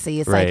sexy.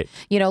 It's like,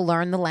 you know,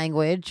 learn the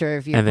language, or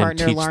if your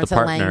partner learns a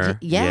language.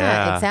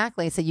 Yeah,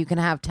 exactly. So you can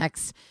have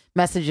text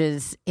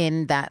messages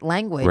in that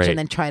language and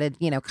then try to,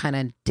 you know, kind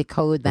of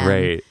decode them.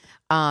 Right.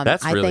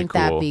 That's really think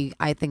cool.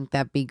 I think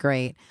that'd be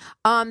great.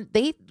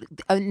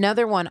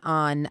 Another one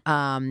on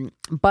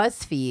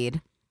BuzzFeed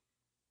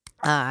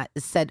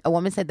said a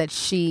woman said that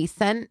she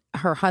sent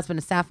her husband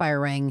a sapphire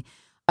ring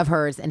of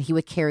hers and he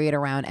would carry it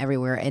around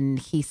everywhere, and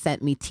he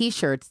sent me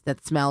t-shirts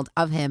that smelled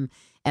of him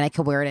and I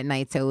could wear it at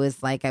night, so it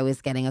was like I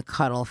was getting a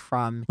cuddle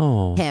from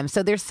him.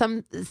 So there's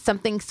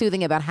something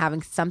soothing about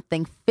having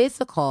something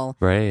physical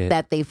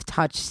that they've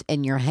touched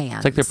in your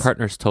hands. It's like their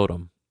partner's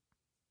totem.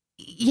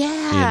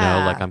 Yeah. You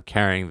know, like I'm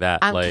carrying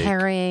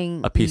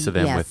a piece of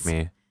them with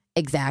me.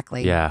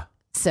 Exactly. Yeah.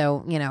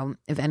 So, you know,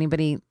 if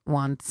anybody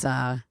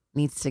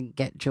needs to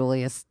get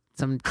Julius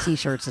some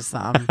t-shirts or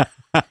something,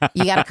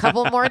 you got a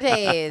couple more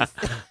days.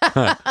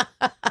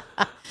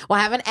 Well,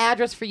 I have an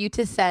address for you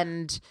to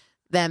send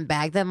them,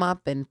 bag them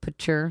up, and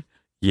put your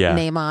Yeah.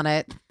 name on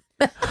it.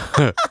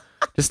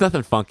 Just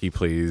nothing funky,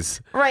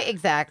 please. Right,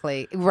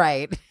 exactly.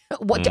 Right.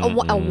 What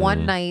a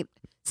one night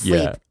sleep.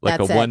 Yeah, like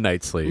That's a it. one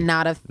night sleep.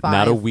 Not a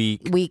Not a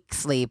week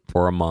sleep.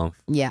 or a month.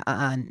 Yeah.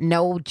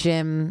 No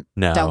gym.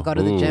 No. Don't go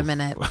to the Oof. gym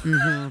in it.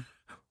 Mm-hmm.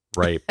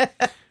 Right.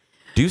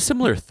 Do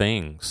similar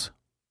things.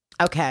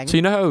 Okay. So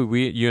you know how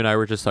you and I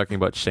were just talking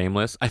about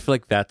Shameless? I feel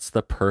like that's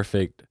the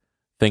perfect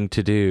thing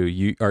to do.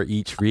 You are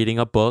each reading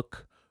a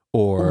book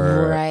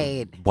or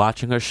Right.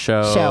 watching a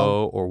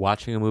show or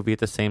watching a movie at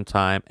the same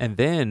time, and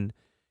then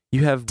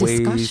you have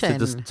ways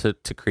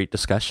to create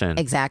discussion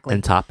Exactly.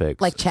 and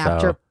topics, like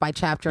chapter So, by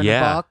chapter in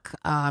a book,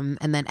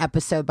 and then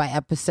episode by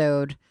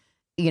episode.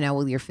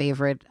 With your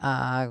favorite.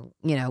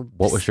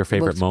 what was your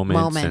favorite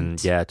moment?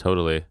 And yeah,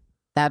 totally.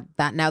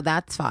 That now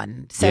that's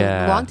fun. So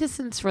Yeah. long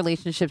distance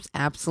relationships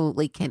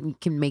absolutely can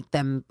make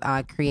them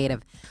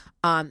creative.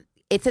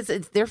 It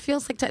says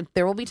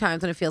there will be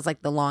times when it feels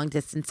like the long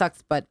distance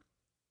sucks, but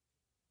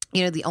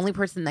the only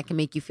person that can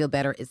make you feel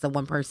better is the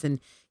one person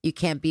you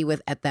can't be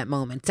with at that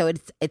moment. So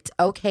it's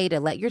okay to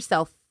let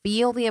yourself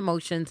feel the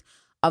emotions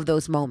of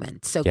those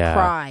moments. So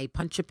cry,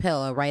 punch a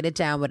pillow, write it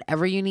down,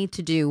 whatever you need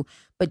to do,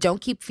 but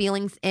don't keep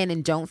feelings in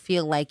and don't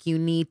feel like you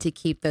need to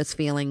keep those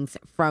feelings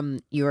from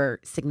your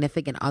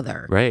significant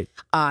other. Right.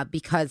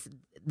 Because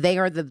they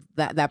are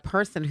that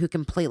person who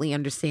completely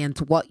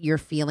understands what you're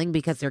feeling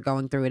because they're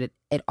going through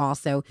it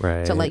also.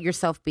 Right. To let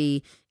yourself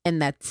be in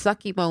that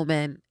sucky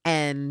moment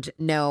and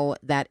know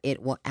that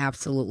it will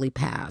absolutely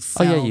pass.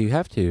 So, Oh yeah, you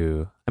have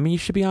to. I mean, you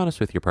should be honest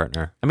with your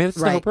partner. I mean,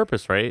 that's the whole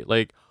purpose, right?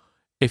 Like,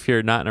 if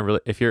you're not in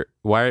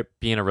why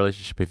be in a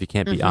relationship if you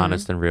can't be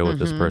honest and real with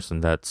this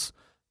person that's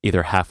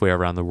either halfway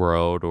around the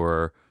world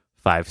or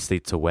 5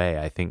 states away?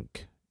 I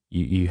think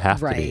you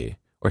have to be,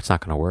 or it's not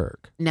going to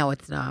work. No,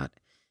 it's not.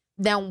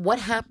 Now, what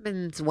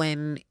happens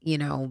when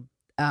it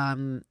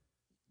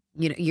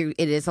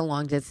is a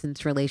long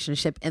distance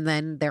relationship, and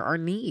then there are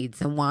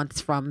needs and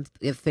wants from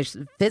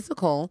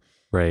physical,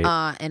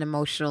 right, and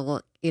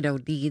emotional,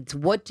 needs.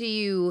 What do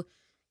you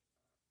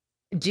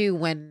do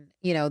when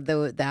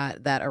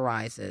that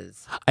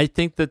arises? I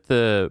think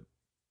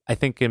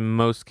in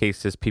most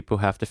cases people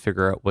have to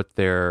figure out what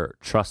their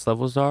trust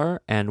levels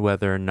are and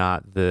whether or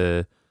not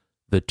the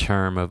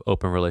term of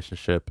open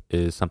relationship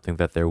is something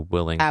that they're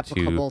willing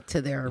applicable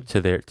to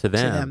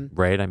them,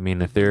 right? I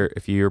mean,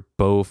 if you're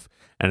both,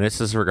 and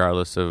this is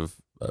regardless of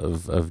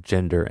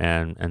gender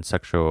and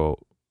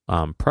sexual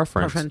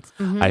preference.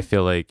 I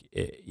feel like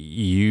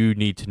you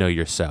need to know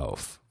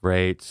yourself,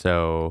 right?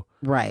 So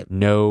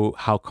know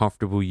how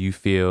comfortable you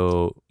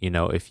feel.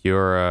 If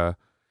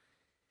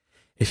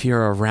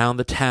you're a round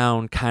the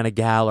town kind of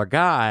gal or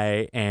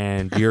guy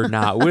and you're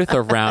not with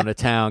a round the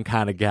town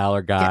kind of gal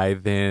or guy,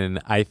 then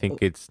I think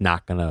it's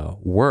not going to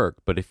work.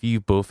 But if you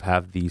both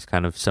have these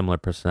kind of similar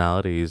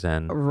personalities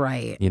and,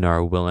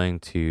 are willing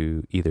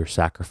to either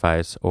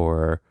sacrifice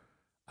or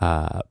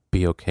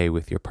be okay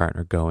with your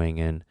partner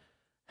going and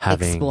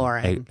having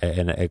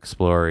an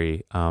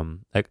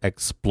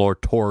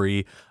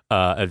exploratory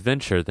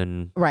adventure,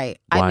 then why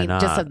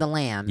not? Just of the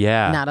land.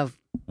 Yeah. Not of...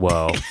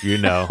 Well, of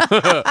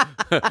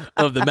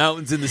the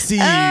mountains and the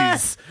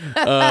seas.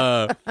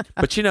 But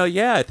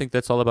I think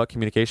that's all about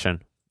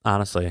communication,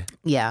 honestly.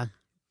 Yeah.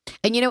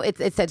 And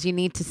it says you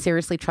need to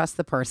seriously trust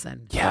the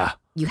person. Yeah.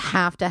 You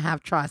have to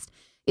have trust.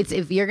 It's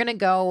if you're going to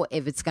go,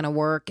 if it's going to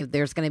work, if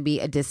there's going to be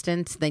a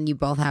distance, then you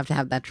both have to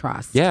have that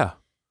trust. Yeah.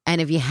 And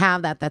if you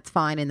have that, that's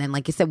fine. And then,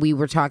 like you said, we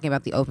were talking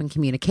about the open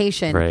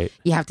communication. Right.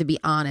 You have to be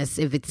honest.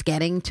 If it's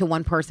getting to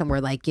one person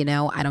where, like, I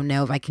don't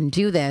know if I can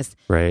do this,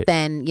 right,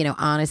 then,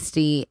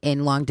 honesty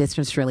in long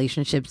distance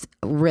relationships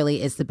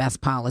really is the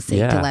best policy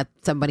to let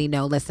somebody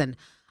know, listen,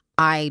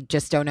 I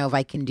just don't know if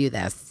I can do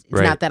this. It's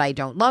not that I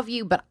don't love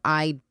you, but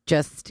I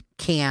just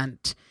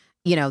can't,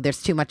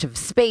 there's too much of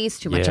space,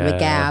 too much of a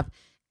gap.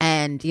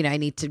 And, I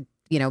need to,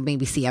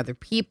 maybe see other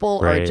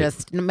people or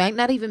just, it might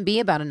not even be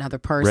about another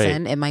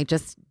person. It might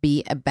just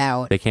be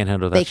about... They can't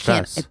handle that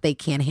stress. They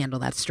can't handle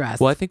that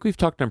stress. Well, I think we've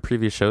talked on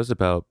previous shows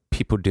about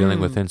people dealing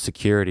with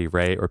insecurity,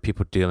 right? Or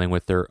people dealing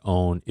with their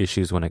own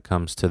issues when it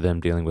comes to them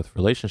dealing with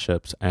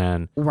relationships.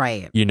 And,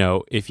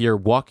 if you're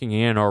walking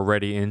in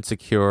already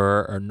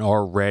insecure and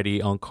already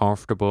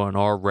uncomfortable and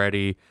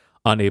already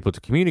unable to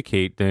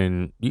communicate,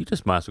 then you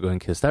just might as well go and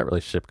kiss that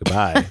relationship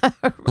goodbye.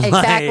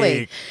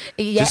 Exactly.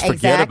 Just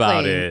forget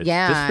about it.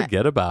 Yeah. Just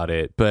forget about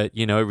it. But,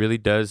 it really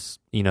does,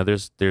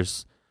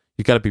 there's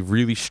you got to be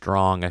really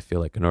strong, I feel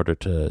like, in order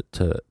to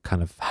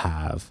kind of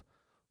have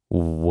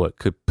what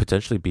could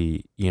potentially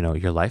be,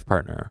 your life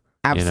partner.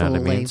 Absolutely. You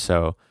know what I mean?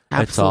 So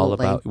it's all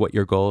about what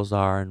your goals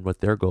are and what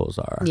their goals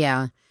are.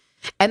 Yeah.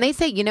 And they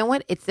say,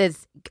 it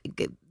says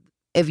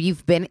if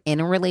you've been in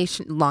a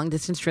long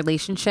distance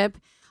relationship,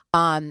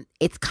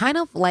 it's kind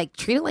of like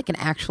treat it like an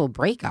actual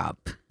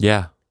breakup.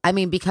 Yeah. I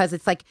mean, because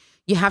it's like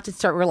you have to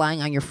start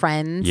relying on your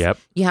friends. Yep.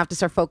 You have to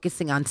start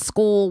focusing on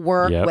school,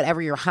 work,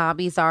 whatever your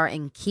hobbies are,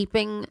 and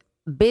keeping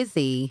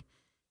busy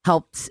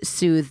helps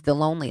soothe the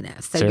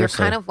loneliness. So you're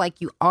kind of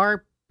like you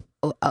are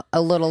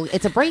a little.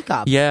 It's a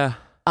breakup. Yeah.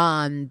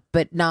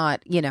 But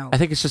not, I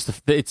think it's just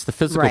it's the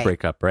physical Right.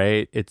 breakup,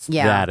 right? It's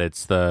Yeah. that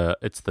it's the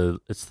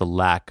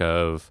lack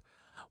of,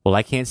 well,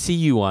 I can't see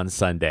you on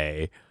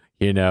Sunday.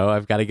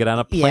 I've got to get on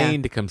a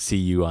plane to come see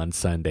you on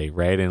Sunday,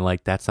 right? And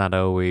like that's not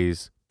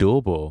always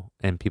doable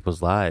in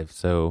people's lives.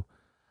 So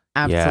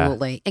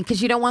Absolutely. And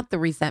because you don't want the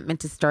resentment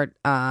to start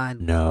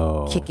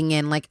no kicking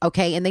in, like,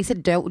 okay, and they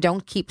said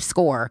don't keep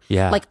score.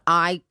 Yeah. Like,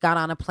 I got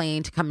on a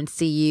plane to come and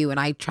see you, and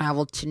I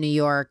traveled to New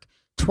York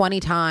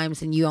 20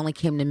 times, and you only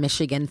came to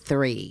Michigan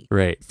 3.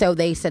 Right. So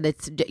they said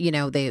it's,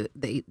 the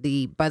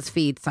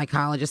BuzzFeed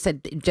psychologist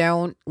said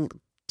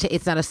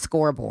it's not a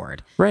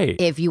scoreboard. Right.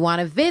 If you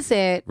want to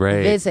visit,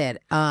 Right.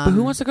 visit. But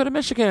who wants to go to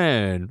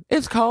Michigan?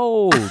 It's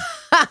cold.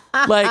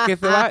 Like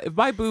if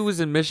my boo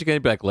was in Michigan,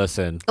 I'd be like,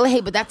 listen.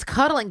 Hey, but that's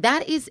cuddling.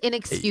 That is an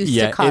excuse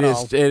Yeah, to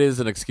cuddle. it is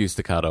an excuse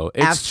to cuddle.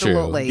 It's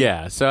Absolutely. true.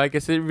 Yeah. So I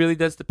guess it really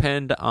does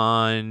depend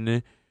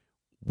on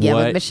Yeah,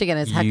 what but Michigan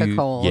is hecka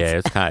cold. Yeah,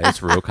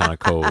 it's real kind of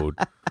cold.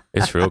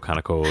 It's real kind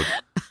of cold.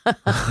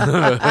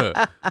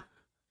 At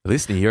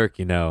least New York,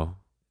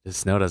 the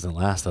snow doesn't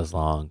last as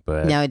long.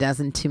 But No, it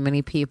doesn't. Too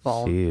many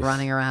people Jeez.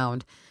 running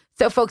around.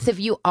 So, folks, if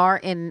you are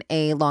in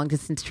a long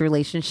distance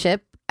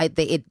relationship,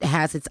 it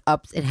has its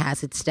ups, it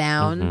has its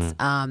downs,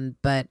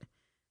 but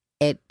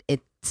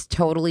it's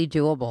totally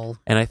doable.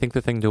 And I think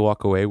the thing to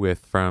walk away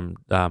with from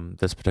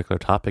this particular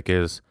topic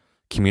is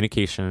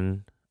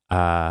communication,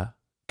 and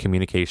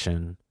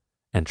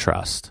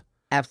trust.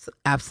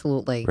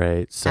 Absolutely.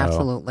 Right. So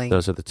Absolutely.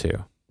 those are the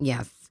two.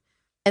 Yes.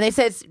 And they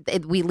said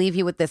we leave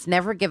you with this: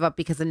 never give up,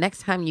 because the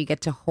next time you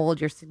get to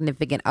hold your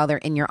significant other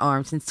in your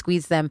arms and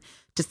squeeze them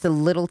just a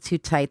little too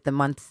tight, the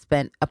months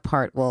spent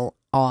apart will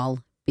all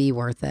be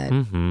worth it.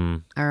 Mm-hmm.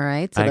 All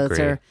right. So I those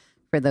agree. are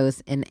for those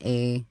in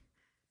a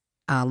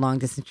long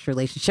distance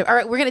relationship. All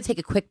right. We're going to take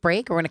a quick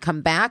break. We're going to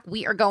come back.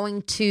 We are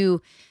going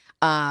to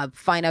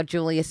find out,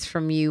 Julius,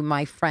 from you,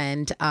 my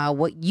friend,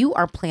 what you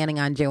are planning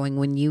on doing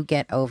when you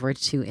get over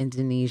to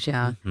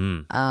Indonesia,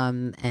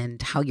 and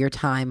how your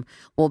time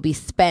will be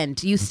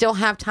spent. You still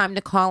have time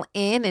to call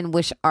in and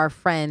wish our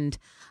friend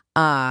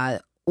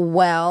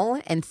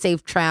well and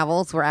safe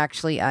travels. We're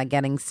actually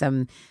getting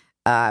some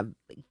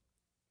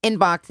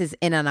inboxes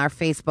in on our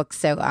Facebook,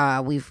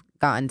 so we've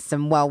gotten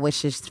some well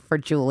wishes for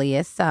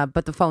Julius,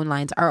 but the phone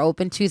lines are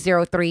open,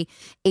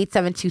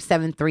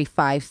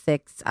 203-872-7356,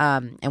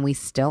 and we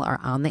still are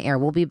on the air.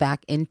 We'll be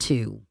back in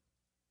 2.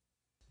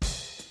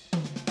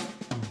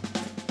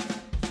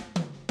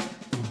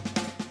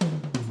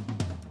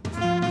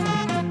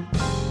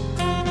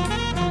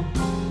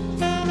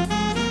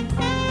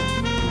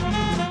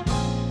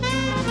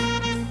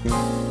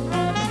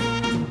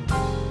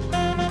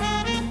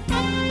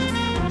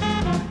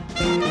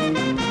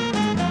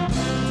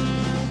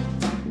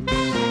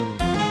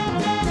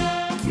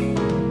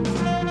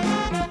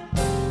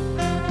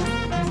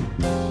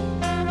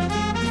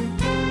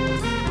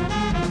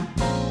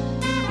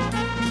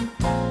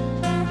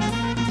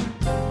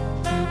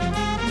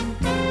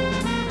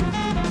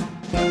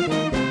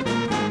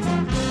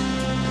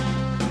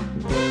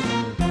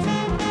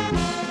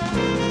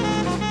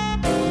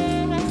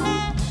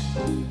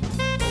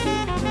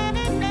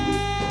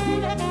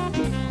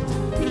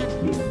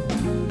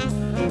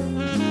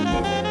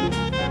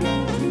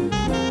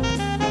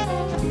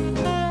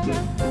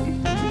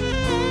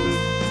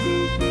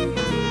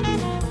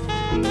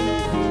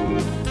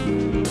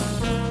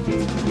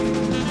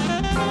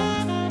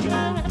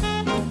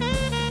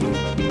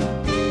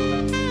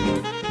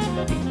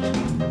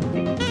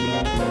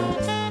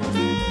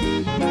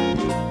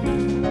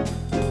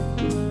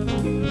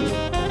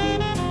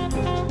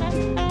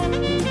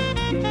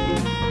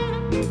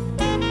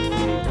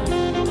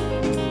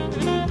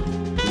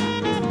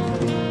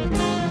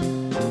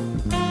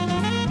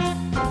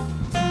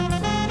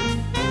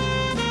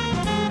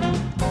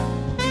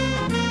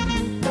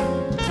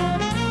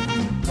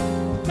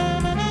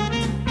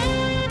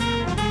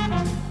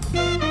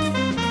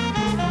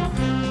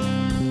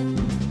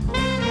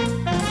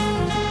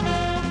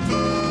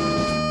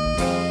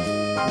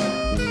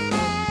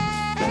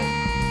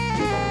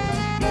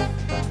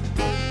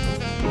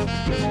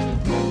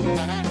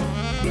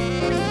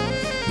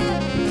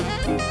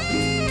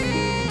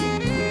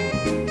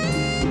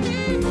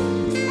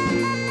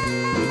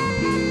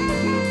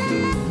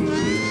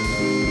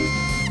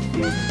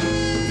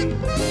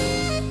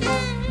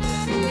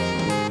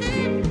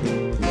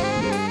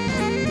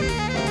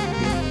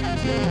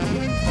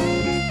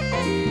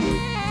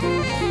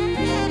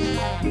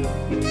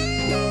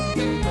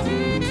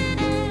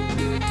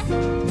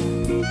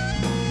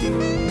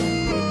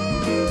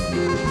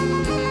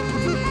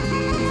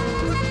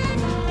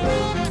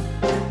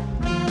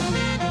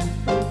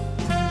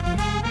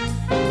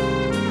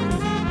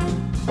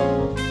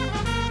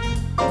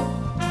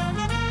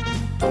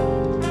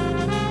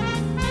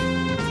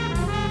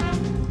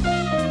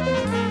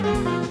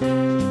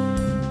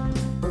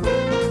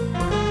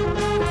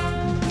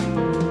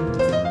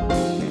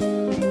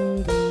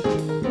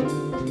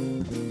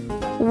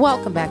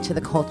 Welcome back to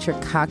the Culture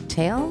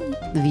Cocktail.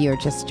 if you're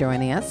just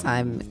joining us,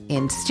 I'm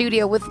in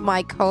studio with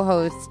my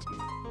co-host,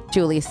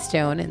 Julius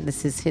Stone, and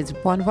this is his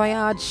Bon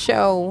Voyage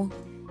show.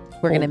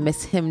 We're going to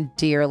miss him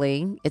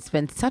dearly. It's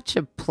been such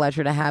a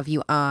pleasure to have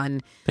you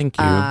on. Thank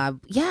you.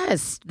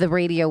 Yes, the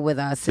radio with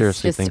us.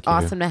 Seriously, it's just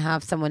awesome to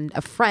have someone,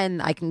 a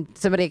friend,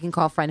 somebody I can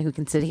call a friend who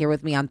can sit here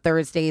with me on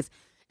Thursdays,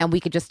 and we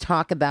could just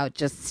talk about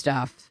just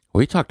stuff.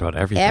 We talked about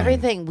everything.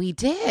 Everything we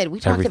did. We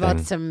talked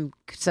about some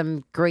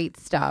great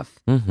stuff,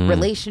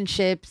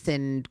 relationships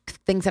and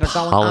things that are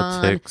going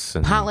on,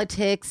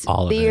 politics,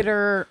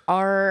 theater,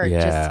 art.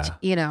 Just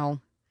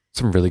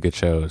some really good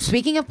shows.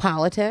 Speaking of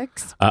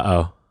politics,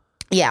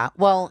 yeah.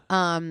 Well,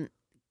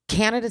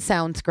 Canada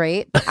sounds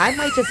great. I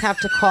might just have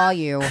to call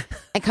you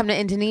and come to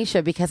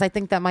Indonesia because I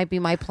think that might be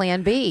my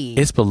plan B.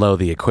 It's below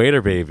the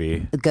equator,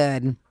 baby.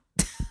 Good.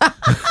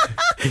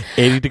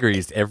 80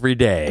 degrees every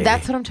day.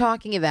 That's what I'm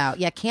talking about.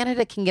 Yeah,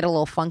 Canada can get a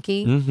little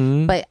funky,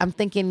 but I'm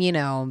thinking, you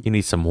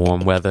need some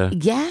warm weather.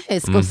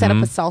 Yes, go set up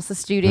a salsa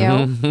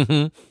studio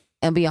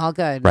and be all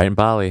good. Right in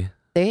Bali.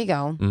 There you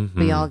go.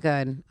 Be all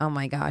good. Oh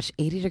my gosh,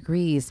 80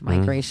 degrees. My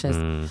gracious.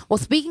 Well,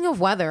 speaking of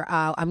weather,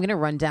 I'm going to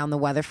run down the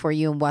weather for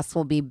you, and Wes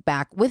will be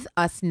back with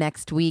us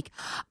next week.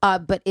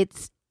 But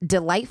it's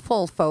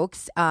delightful,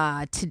 folks.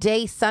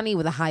 Today, sunny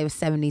with a high of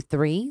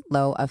 73,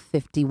 low of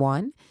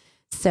 51.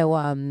 So,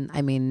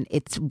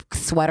 it's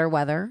sweater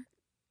weather.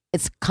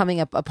 It's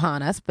coming up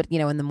upon us, but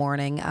in the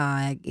morning,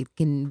 you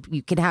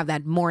can have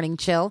that morning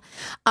chill.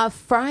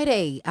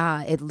 Friday,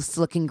 it's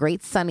looking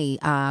great, sunny.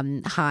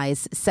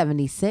 Highs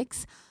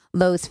 76,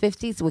 lows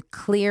 50s with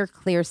clear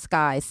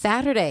skies.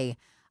 Saturday,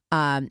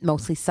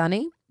 mostly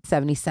sunny,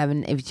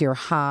 77 is your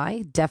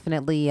high.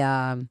 Definitely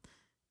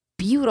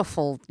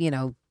beautiful,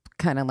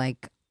 kind of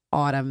like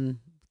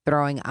autumn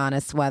throwing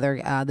honest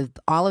weather.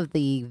 All of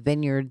the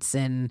vineyards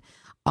and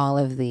all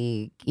of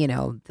the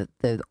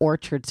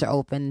orchards are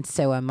open,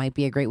 so it might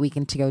be a great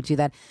weekend to go do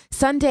that.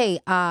 Sunday,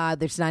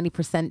 there's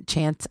 90%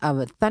 chance of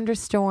a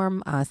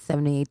thunderstorm.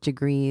 78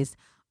 degrees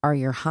are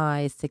your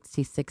highs,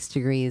 66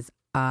 degrees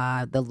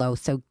the low.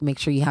 So make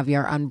sure you have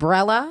your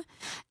umbrella.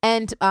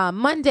 And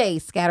Monday,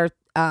 scattered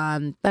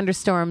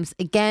thunderstorms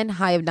again,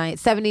 high of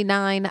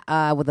 79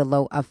 with a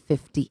low of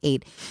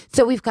 58.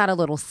 So we've got a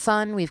little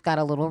sun, we've got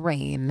a little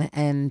rain,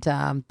 and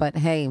but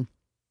hey.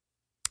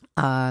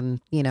 Sun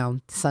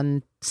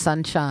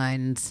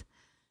shines.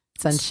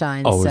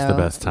 Always the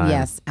best time.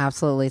 Yes,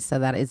 absolutely. So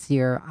that is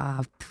your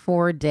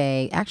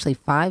 5-day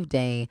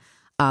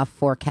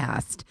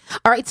forecast.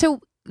 All right.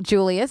 So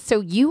Julius,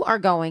 you are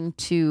going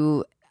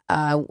to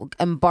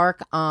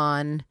embark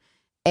on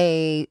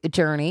a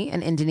journey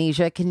in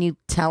Indonesia. Can you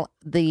tell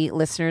the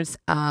listeners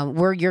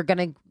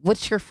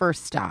what's your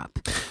first stop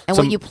and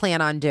what you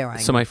plan on doing?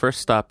 So my first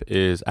stop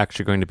is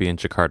actually going to be in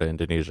Jakarta,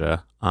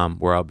 Indonesia,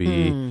 where I'll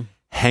be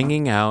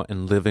hanging out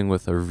and living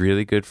with a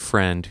really good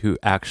friend who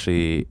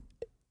actually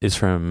is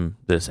from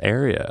this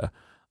area.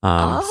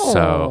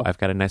 So I've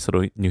got a nice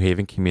little New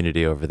Haven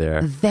community over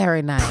there.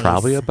 Very nice.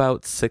 Probably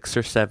about 6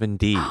 or 7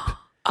 deep.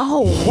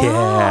 Oh,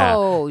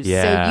 wow.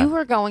 Yeah. So you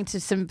are going to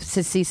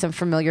see some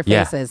familiar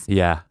faces.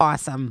 Yeah.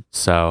 Awesome.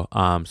 So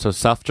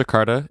South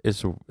Jakarta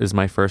is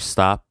my first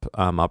stop.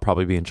 I'll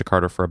probably be in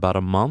Jakarta for about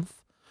a month.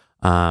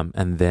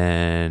 And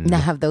then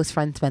now, have those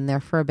friends been there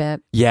for a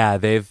bit? Yeah,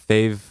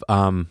 they've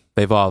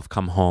all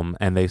come home,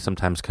 and they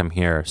sometimes come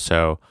here.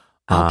 So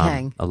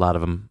a lot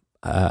of them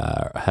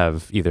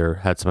have either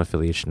had some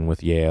affiliation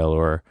with Yale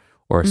or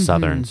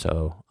Southern.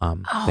 So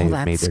they've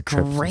made their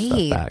trips and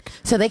stuff back.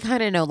 So they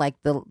kind of know where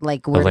the lay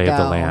to go. Of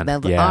the land.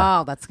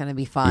 Oh, that's going to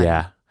be fun.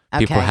 Yeah.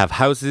 Okay. People have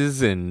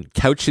houses and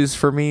couches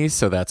for me,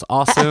 so that's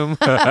awesome.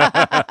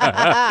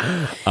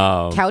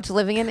 Couch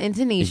living in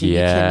Indonesia.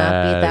 Yes. You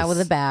cannot beat that with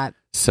a bat.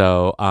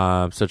 So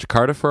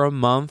Jakarta for a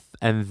month,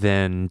 and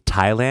then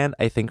Thailand,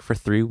 I think, for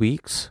 3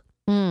 weeks.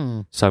 So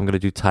I'm going to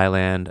do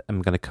Thailand.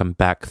 I'm going to come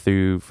back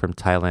through from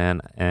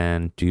Thailand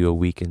and do a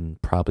week in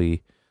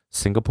probably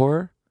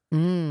Singapore,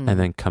 and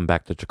then come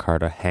back to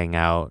Jakarta, hang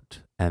out,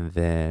 and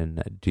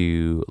then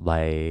do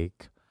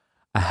like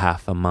a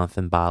half a month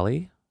in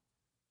Bali.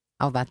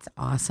 Oh, that's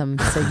awesome.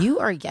 So you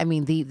are,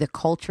 the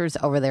cultures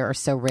over there are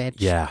so rich.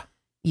 Yeah.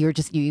 You're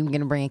going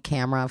to bring a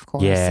camera, of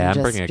course. Yeah,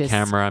 I'm bringing a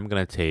camera. I'm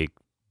going to take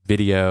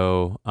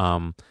video.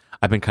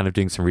 I've been kind of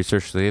doing some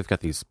research. They've got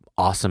these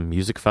awesome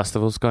music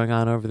festivals going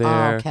on over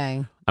there. Oh,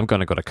 okay. I'm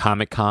going to go to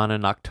Comic-Con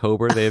in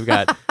October. They've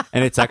got,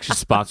 and it's actually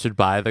sponsored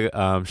by the,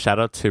 shout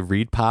out to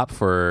Reed Pop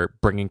for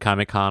bringing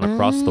Comic-Con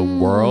across the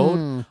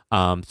world.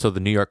 So the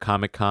New York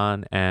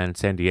Comic-Con and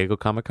San Diego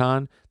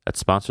Comic-Con, that's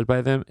sponsored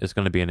by them, is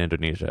going to be in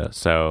Indonesia.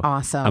 So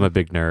awesome. I'm a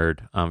big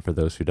nerd, for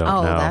those who don't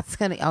know. That's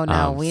going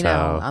to, we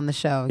know on the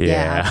show.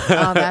 Yeah.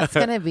 Oh, that's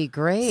going to be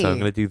great. So I'm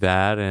going to do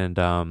that. And,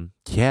 I'm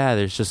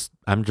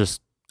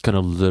just going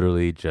to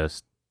literally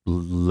just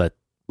let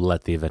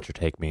the adventure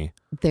take me.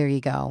 There you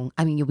go.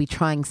 You'll be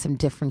trying some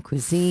different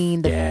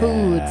cuisine, the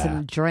foods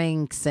and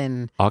drinks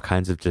and all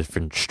kinds of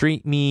different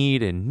street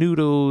meat and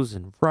noodles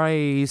and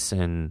rice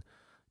and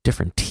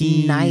different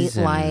teas.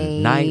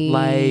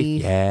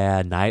 Nightlife.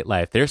 Yeah,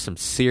 nightlife. There's some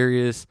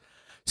serious.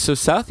 So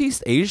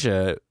Southeast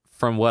Asia,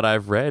 from what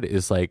I've read,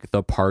 is like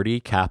the party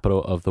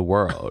capital of the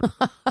world.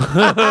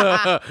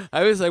 I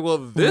was like, well,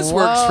 this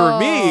works for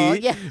me,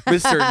 Yeah.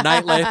 Mr.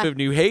 Nightlife of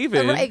New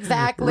Haven.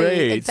 Exactly.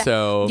 Right.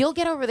 So you'll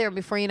get over there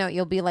before you know it,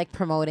 you'll be like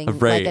promoting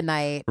Right. like a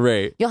night.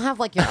 right. You'll have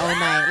like your own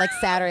night, like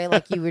Saturday,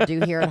 like you would do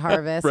here at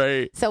Harvest.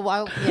 Right.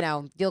 So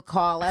you'll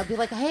call. I'll be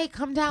like, hey,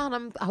 come down.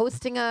 I'm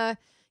hosting an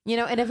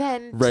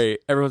event. Right.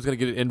 Everyone's gonna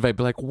get an invite.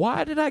 Be like,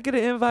 why did I get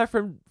an invite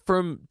from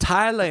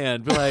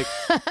Thailand? Be like,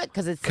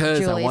 Because it's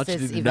because I want you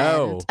Julius's to event.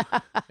 know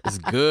it's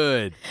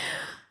good.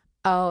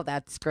 Oh,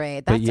 that's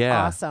great. That's But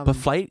yeah, awesome. but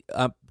flight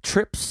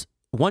trips.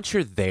 Once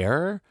you're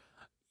there,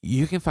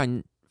 you can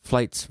find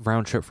flights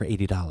round trip for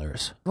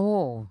 $80.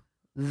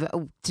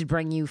 To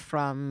bring you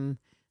from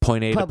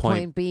Point A to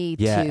point B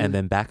yeah, to and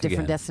then back different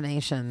again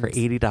destinations for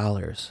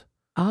 $80.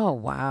 Oh,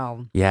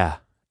 wow. Yeah,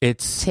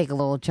 it's Take a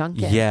little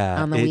junket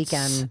on the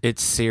weekend.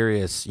 It's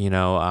serious.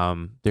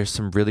 There's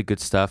some really good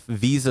stuff.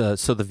 Visa.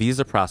 So the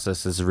visa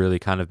process has really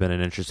kind of been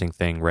an interesting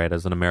thing, right?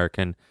 As an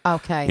American,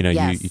 Okay.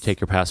 you take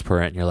your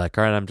passport and you're like,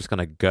 all right, I'm just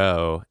gonna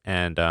go.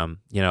 And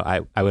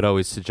I would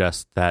always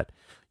suggest that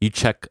you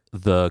check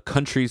the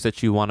countries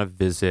that you want to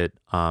visit.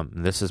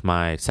 This is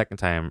my second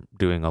time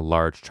doing a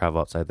large travel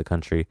outside the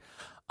country.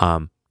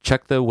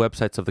 Check the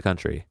websites of the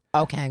country.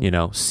 Okay.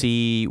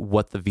 See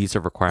what the visa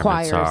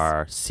requirements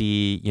are.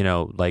 See,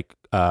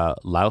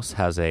 Laos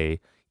has a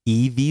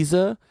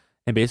e-visa,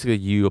 and basically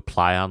you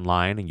apply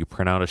online and you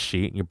print out a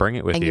sheet and you bring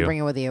it with and you. you bring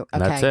it with you. Okay.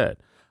 And that's it.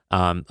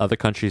 Other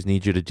countries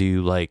need you to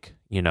do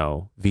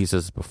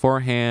visas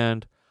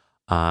beforehand.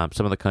 Some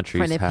of the countries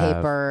Printed have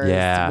papers.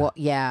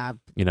 yeah.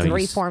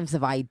 3 forms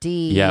of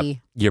ID. Yeah.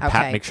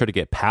 Make sure to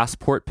get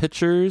passport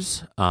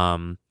pictures.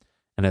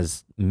 And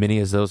as many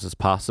as those as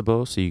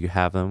possible, so you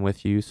have them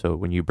with you. So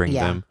when you bring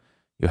them,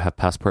 you'll have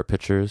passport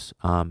pictures.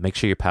 Make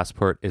sure your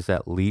passport is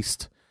at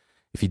least,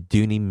 if you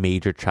do need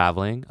major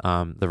traveling,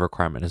 the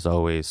requirement is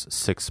always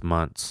 6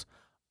 months.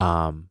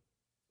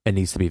 It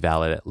needs to be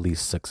valid at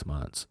least 6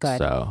 months. Good.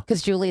 So,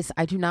 because Julius,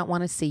 I do not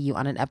want to see you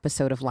on an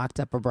episode of Locked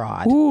Up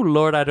Abroad. ooh,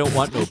 Lord, I don't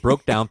want no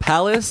broke down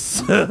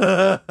palace.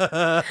 No,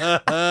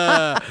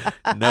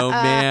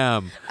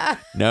 ma'am.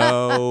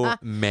 No,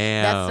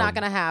 ma'am. That's not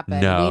going to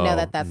happen. No, we know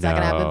that's not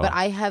going to happen. no.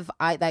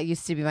 But that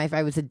used to be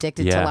I was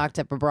addicted to Locked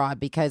Up Abroad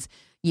because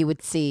you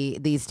would see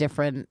these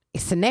different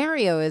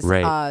scenarios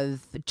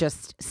of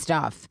just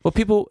stuff. Well,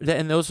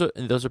 those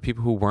are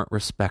people who weren't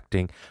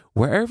respecting.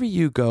 Wherever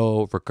you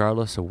go,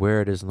 regardless of where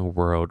it is in the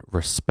world,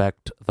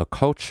 respect the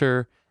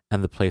culture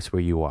and the place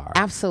where you are.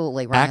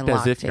 Absolutely, Ryan Act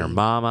as if Lochte. your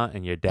mama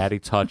and your daddy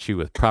taught you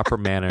with proper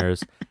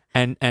manners,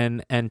 and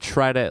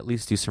try to at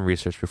least do some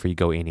research before you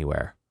go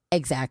anywhere.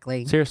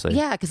 Exactly. Seriously.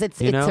 Yeah, because it's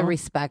a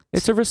respect.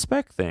 It's a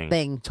respect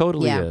thing.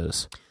 Totally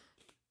is.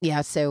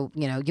 Yeah, so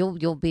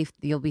you'll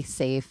be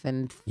safe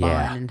and fun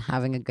and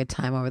having a good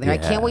time over there.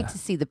 Yeah. I can't wait to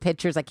see the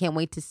pictures. I can't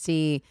wait to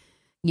see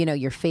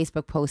your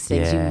Facebook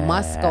postings. You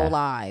must go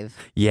live.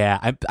 Yeah,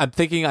 I'm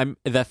thinking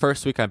that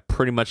first week I'm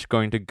pretty much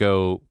going to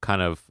go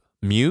kind of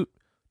mute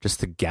just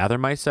to gather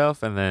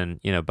myself, and then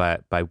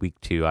by week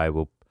 2 I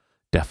will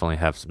definitely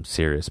have some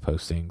serious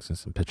postings and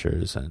some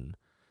pictures and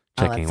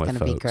checking with folks. That's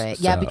going to be great.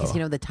 So, yeah, because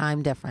the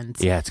time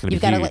difference. Yeah, it's going to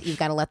be huge. You've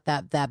got to let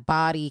that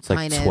body it's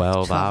kind like of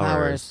 12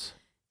 hours.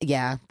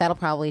 Yeah, that'll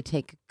probably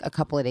take a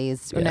couple of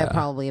days, or no,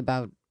 probably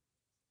about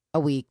a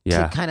week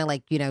Yeah. to kind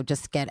of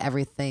just get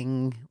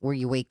everything where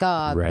you wake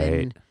up. Right.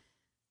 And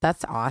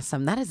that's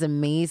awesome. That is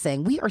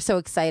amazing. We are so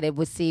excited.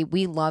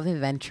 We love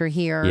adventure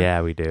here.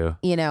 Yeah, we do.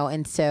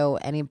 And so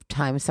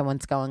anytime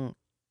someone's going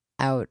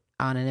out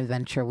on an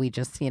adventure, we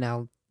just,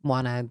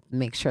 want to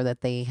make sure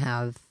that they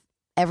have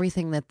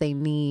everything that they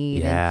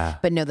need. Yeah.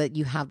 But know that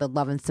you have the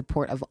love and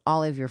support of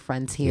all of your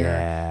friends here.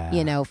 Yeah.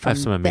 From I have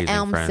some amazing the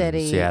Elm friends.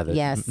 City. Yeah,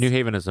 yes. New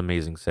Haven is an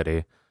amazing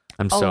city.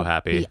 I'm so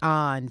happy.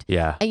 Beyond.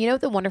 Yeah. And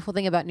the wonderful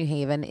thing about New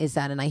Haven is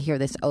that, and I hear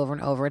this over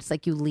and over, it's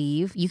like you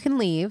can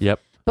leave. Yep.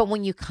 But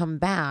when you come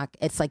back,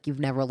 it's like you've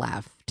never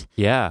left.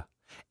 Yeah.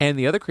 And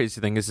the other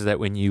crazy thing is that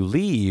when you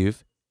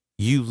leave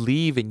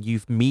and you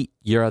meet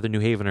your other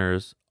New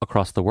Haveners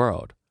across the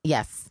world.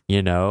 Yes.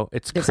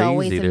 It's There's crazy.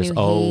 Always There's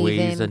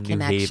always a New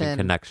connection. Haven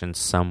connection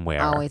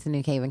somewhere. Always a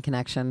New Haven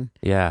connection.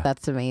 Yeah.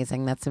 That's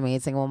amazing. That's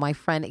amazing. Well, my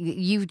friend,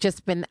 you have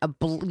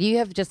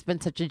just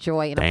been such a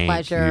joy and Thank a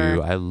pleasure.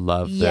 you. I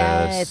love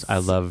Yes. this. I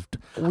loved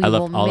We all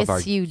will of our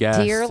miss you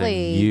guests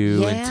dearly. and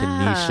you and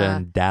Yeah. Tanisha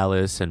and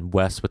Dallas and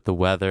Wes with the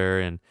weather,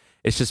 and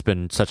it's just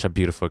been such a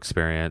beautiful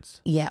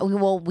experience. Yeah,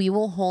 we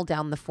will hold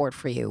down the fort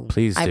for you.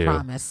 Please do. I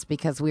promise,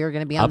 because we are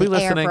going to be I'll on be the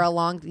air listening. for a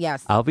long.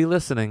 Yes, I'll be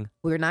listening.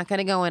 we're not going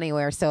to go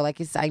anywhere. So, like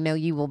you said, I know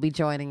you will be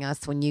joining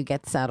us when you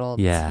get settled.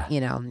 Yeah.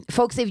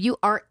 Folks, if you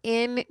are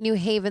in New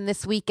Haven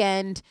this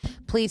weekend,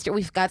 please do.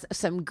 We've got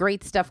some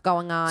great stuff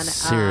going on.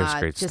 Serious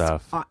great just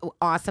stuff.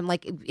 Awesome,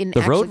 like in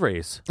The road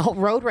race. Oh,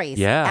 road race.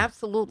 Yeah.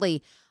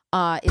 Absolutely.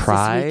 It's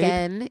Pride. this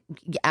weekend.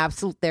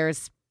 Absolutely.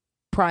 There's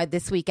Pride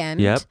this weekend.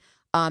 Yep.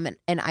 And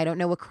I don't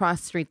know what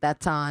cross street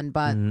that's on,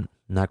 but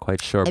Not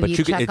quite sure, If but you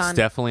check it's on-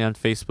 definitely on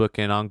Facebook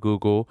and on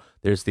Google.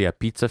 There's the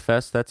Pizza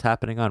Fest that's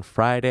happening on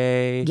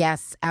Friday.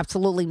 Yes,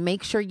 absolutely.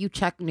 Make sure you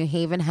check New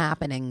Haven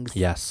Happenings.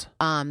 Yes.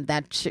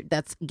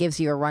 That gives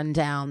you a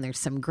rundown. There's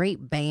some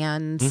great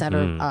bands that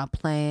are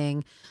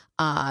playing.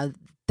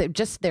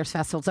 There's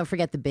festivals. Don't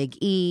forget the Big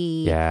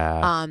E.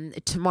 Yeah.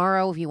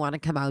 Tomorrow, if you want to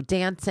come out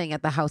dancing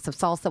at the House of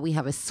Salsa, we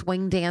have a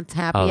swing dance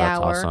happy that's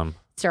hour. awesome.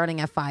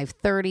 Starting at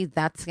 5:30.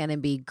 That's going to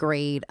be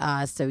great.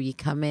 So you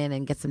come in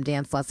and get some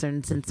dance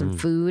lessons and some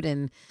food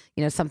and,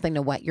 something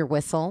to wet your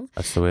whistle.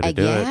 That's the way to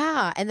do it.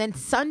 Yeah. And then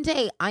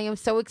Sunday, I am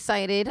so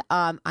excited.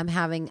 I'm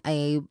having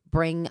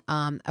bring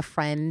a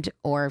friend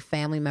or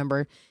family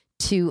member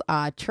to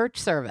church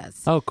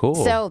service. Oh, cool.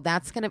 So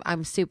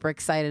I'm super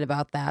excited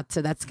about that.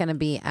 So that's going to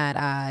be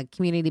at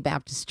Community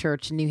Baptist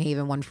Church in New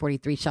Haven,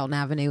 143 Shelton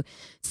Avenue.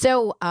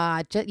 So,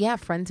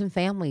 friends and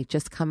family,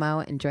 just come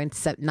out and join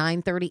us at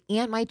 9:30.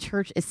 And my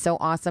church is so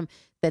awesome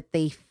that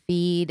they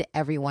feed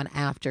everyone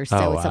after.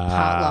 So it's a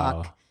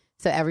potluck.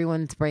 So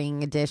everyone's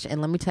bringing a dish. And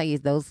let me tell you,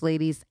 those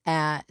ladies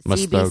at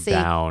Must throw CBC,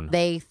 down.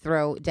 they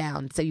throw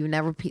down. So you've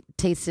never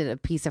tasted a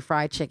piece of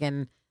fried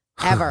chicken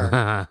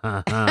ever.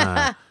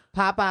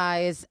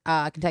 Popeyes,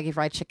 Kentucky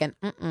Fried Chicken.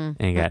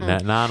 Ain't got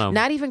nothing on them.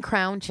 Not even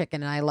Crown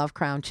Chicken, and I love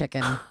Crown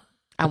Chicken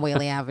on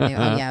Whaley Avenue.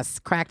 Oh, yes,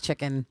 crack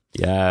chicken.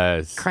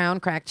 Yes. Crown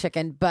crack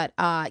chicken. But,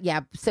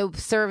 so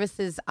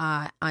services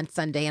on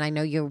Sunday, and I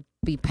know you'll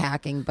be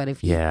packing, but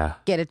if you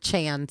get a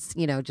chance,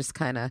 just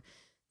kind of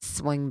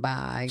swing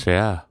by.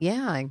 Yeah.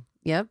 Yeah,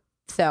 yep.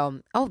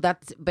 So,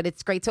 but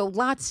it's great. So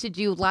lots to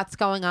do, lots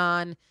going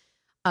on.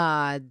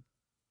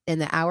 And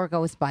the hour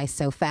goes by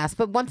so fast.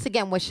 But once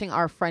again, wishing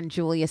our friend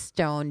Julia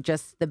Stone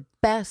just the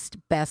best,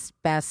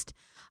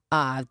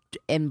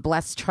 and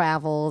blessed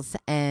travels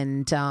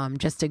and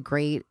just a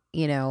great,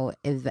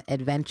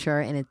 adventure.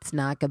 And it's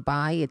not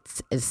goodbye.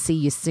 It's see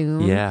you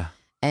soon. Yeah.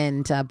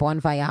 And bon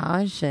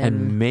voyage.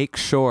 And make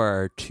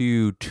sure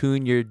to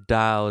tune your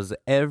dials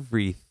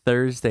every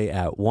Thursday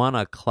at 1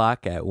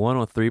 o'clock at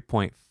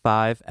 103.5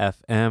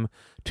 FM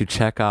to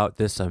check out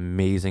this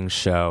amazing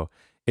show.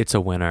 It's a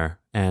winner.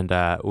 And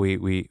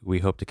we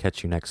hope to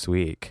catch you next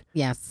week.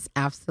 Yes,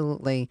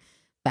 absolutely.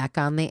 Back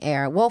on the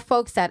air. Well,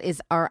 folks, that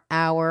is our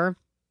hour.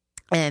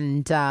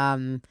 And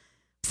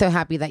so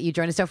happy that you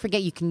joined us. Don't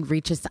forget, you can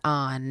reach us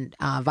on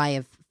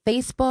via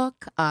Facebook,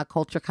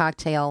 Culture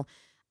Cocktail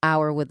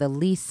Hour with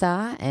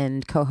Elisa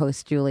and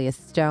co-host Julia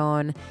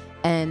Stone.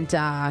 And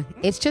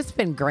it's just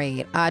been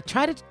great.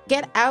 Try to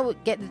get out.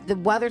 The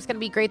weather's going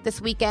to be great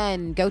this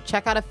weekend. Go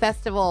check out a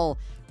festival,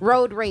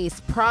 road race,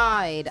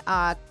 Pride,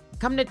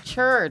 come to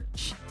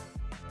church,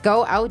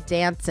 go out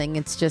dancing.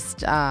 It's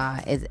just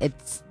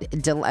it's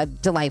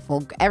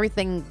delightful.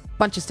 Everything,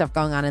 bunch of stuff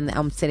going on in the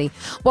Elm City.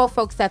 Well,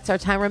 folks, that's our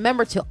time.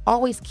 Remember to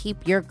always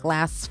keep your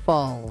glass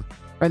full.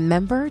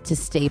 Remember to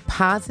stay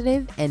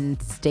positive and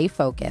stay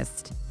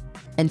focused.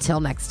 Until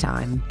next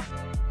time.